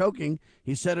sign for choking.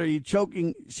 He said, are you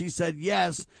choking? She said,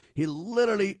 yes. He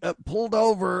literally pulled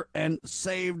over and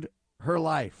saved her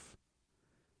life.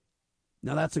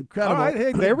 Now, that's incredible. All right,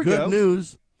 hey, there we go. Good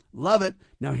news. Love it.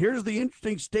 Now, here's the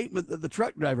interesting statement that the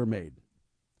truck driver made.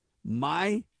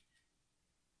 My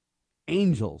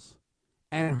angels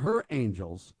and her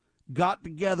angels got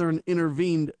together and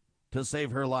intervened to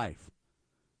save her life.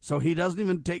 So he doesn't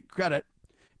even take credit,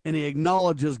 and he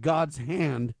acknowledges God's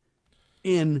hand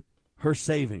in her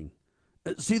saving.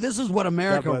 See, this is what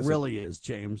America really is,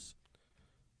 James.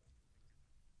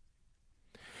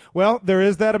 Well, there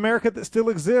is that America that still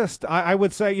exists. I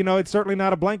would say, it's certainly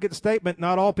not a blanket statement.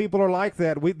 Not all people are like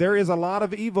that. There is a lot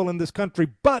of evil in this country,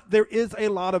 but there is a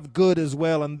lot of good as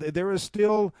well. And there is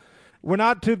still, we're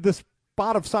not to the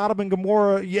spot of Sodom and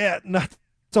Gomorrah yet, not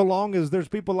so long as there's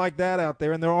people like that out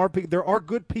there. And there are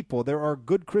good people. There are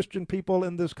good Christian people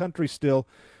in this country still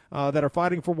that are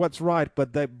fighting for what's right,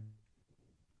 but they've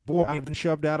been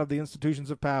shoved out of the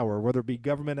institutions of power, whether it be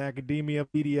government, academia,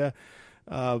 media,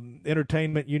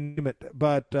 entertainment, you name it.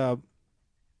 But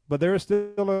there is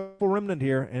still a full remnant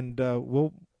here, and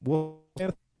we'll.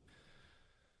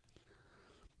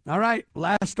 All right,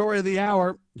 last story of the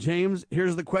hour, James.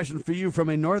 Here's the question for you from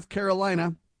a North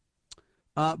Carolina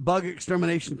bug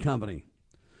extermination company.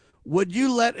 Would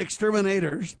you let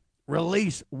exterminators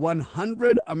release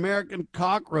 100 American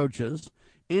cockroaches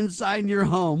inside your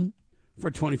home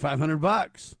for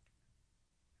 $2,500?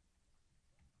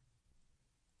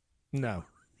 No.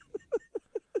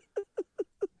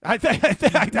 I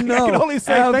can only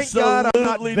say thank God I'm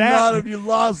not that. Not if you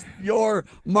lost your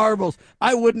marbles.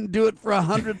 I wouldn't do it for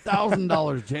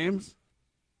 $100,000, James.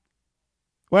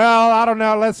 Well, I don't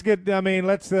know. If you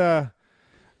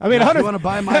want to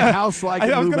buy my house so I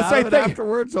can move out of it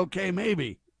afterwards, okay,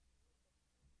 maybe.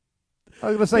 I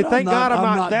was going to say, thank God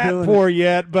I'm not that poor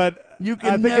yet, but you can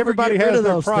I think never everybody get rid has of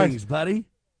their those price. things, buddy.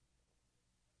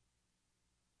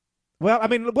 Well,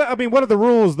 what are the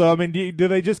rules, though? Do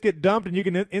they just get dumped and you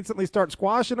can instantly start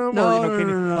squashing them? No, or,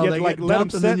 no. You They have get to let them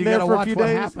dumped and then sit you there got to for a watch few what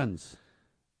days? happens.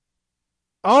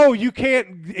 Oh, you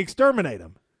can't exterminate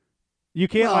them. You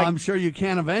can't. Well, I'm sure you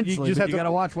can eventually. You got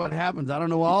to watch what happens. I don't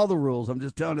know all the rules. I'm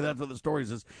just telling you that's what the story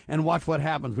says. And watch what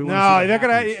happens. You got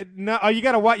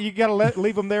to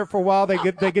leave them there for a while. They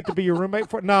get to be your roommate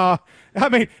for. No,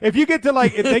 if you get to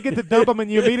if they get to dump them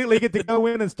and you immediately get to go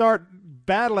in and start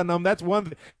battling them, that's one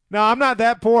thing. No, I'm not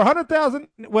that poor. $100,000.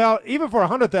 Well, even for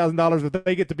 $100,000, if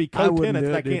they get to be co-tenants,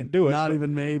 I can't do it. Not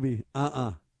even maybe.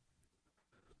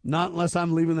 Not unless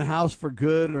I'm leaving the house for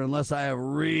good, or unless I have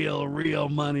real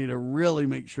money to really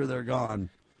make sure they're gone,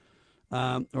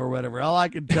 or whatever. All I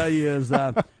can tell you is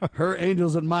her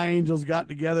angels and my angels got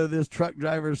together. This truck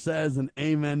driver says, and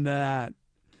amen to that.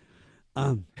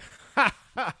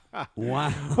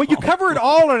 Wow. Well, you cover it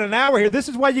all in an hour here. This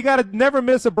is why you got to never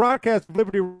miss a broadcast of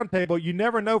Liberty Roundtable. You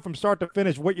never know from start to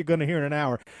finish what you're going to hear in an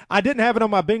hour. I didn't have it on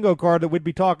my bingo card that we'd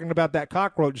be talking about that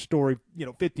cockroach story,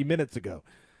 50 minutes ago.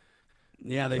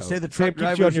 Yeah, they say the truck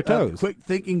driver's quick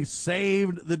thinking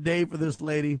saved the day for this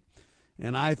lady,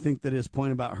 and I think that his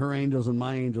point about her angels and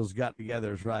my angels got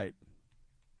together is right,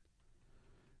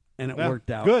 and it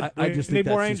worked out. Good. I just think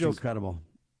need more that's angels. just incredible.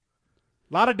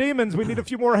 A lot of demons. We need a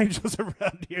few more angels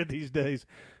around here these days.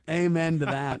 Amen to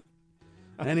that.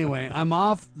 Anyway, I'm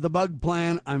off the bug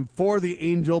plan. I'm for the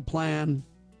angel plan.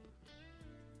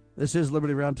 This is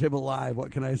Liberty Roundtable Live. What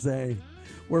can I say?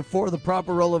 We're for the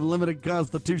proper role of limited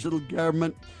constitutional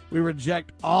government. We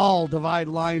reject all divide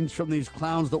lines from these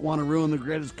clowns that want to ruin the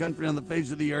greatest country on the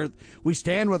face of the earth. We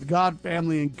stand with God,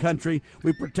 family, and country.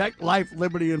 We protect life,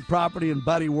 liberty, and property. And,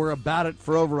 buddy, we're about it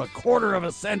for over a quarter of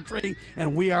a century,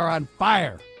 and we are on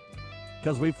fire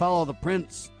because we follow the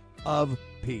Prince of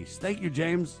Peace. Thank you,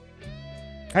 James.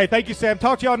 Hey, thank you, Sam.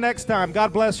 Talk to y'all next time.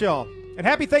 God bless y'all. And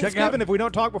happy Thanksgiving if we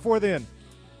don't talk before then.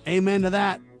 Amen to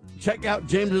that. Check out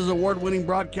James's award-winning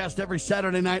broadcast every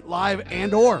Saturday night live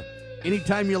and or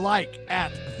anytime you like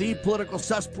at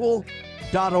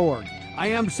thepoliticalcesspool.org. I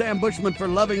am Sam Bushman for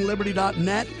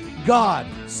lovingliberty.net. God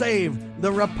save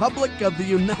the Republic of the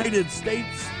United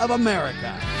States of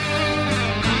America.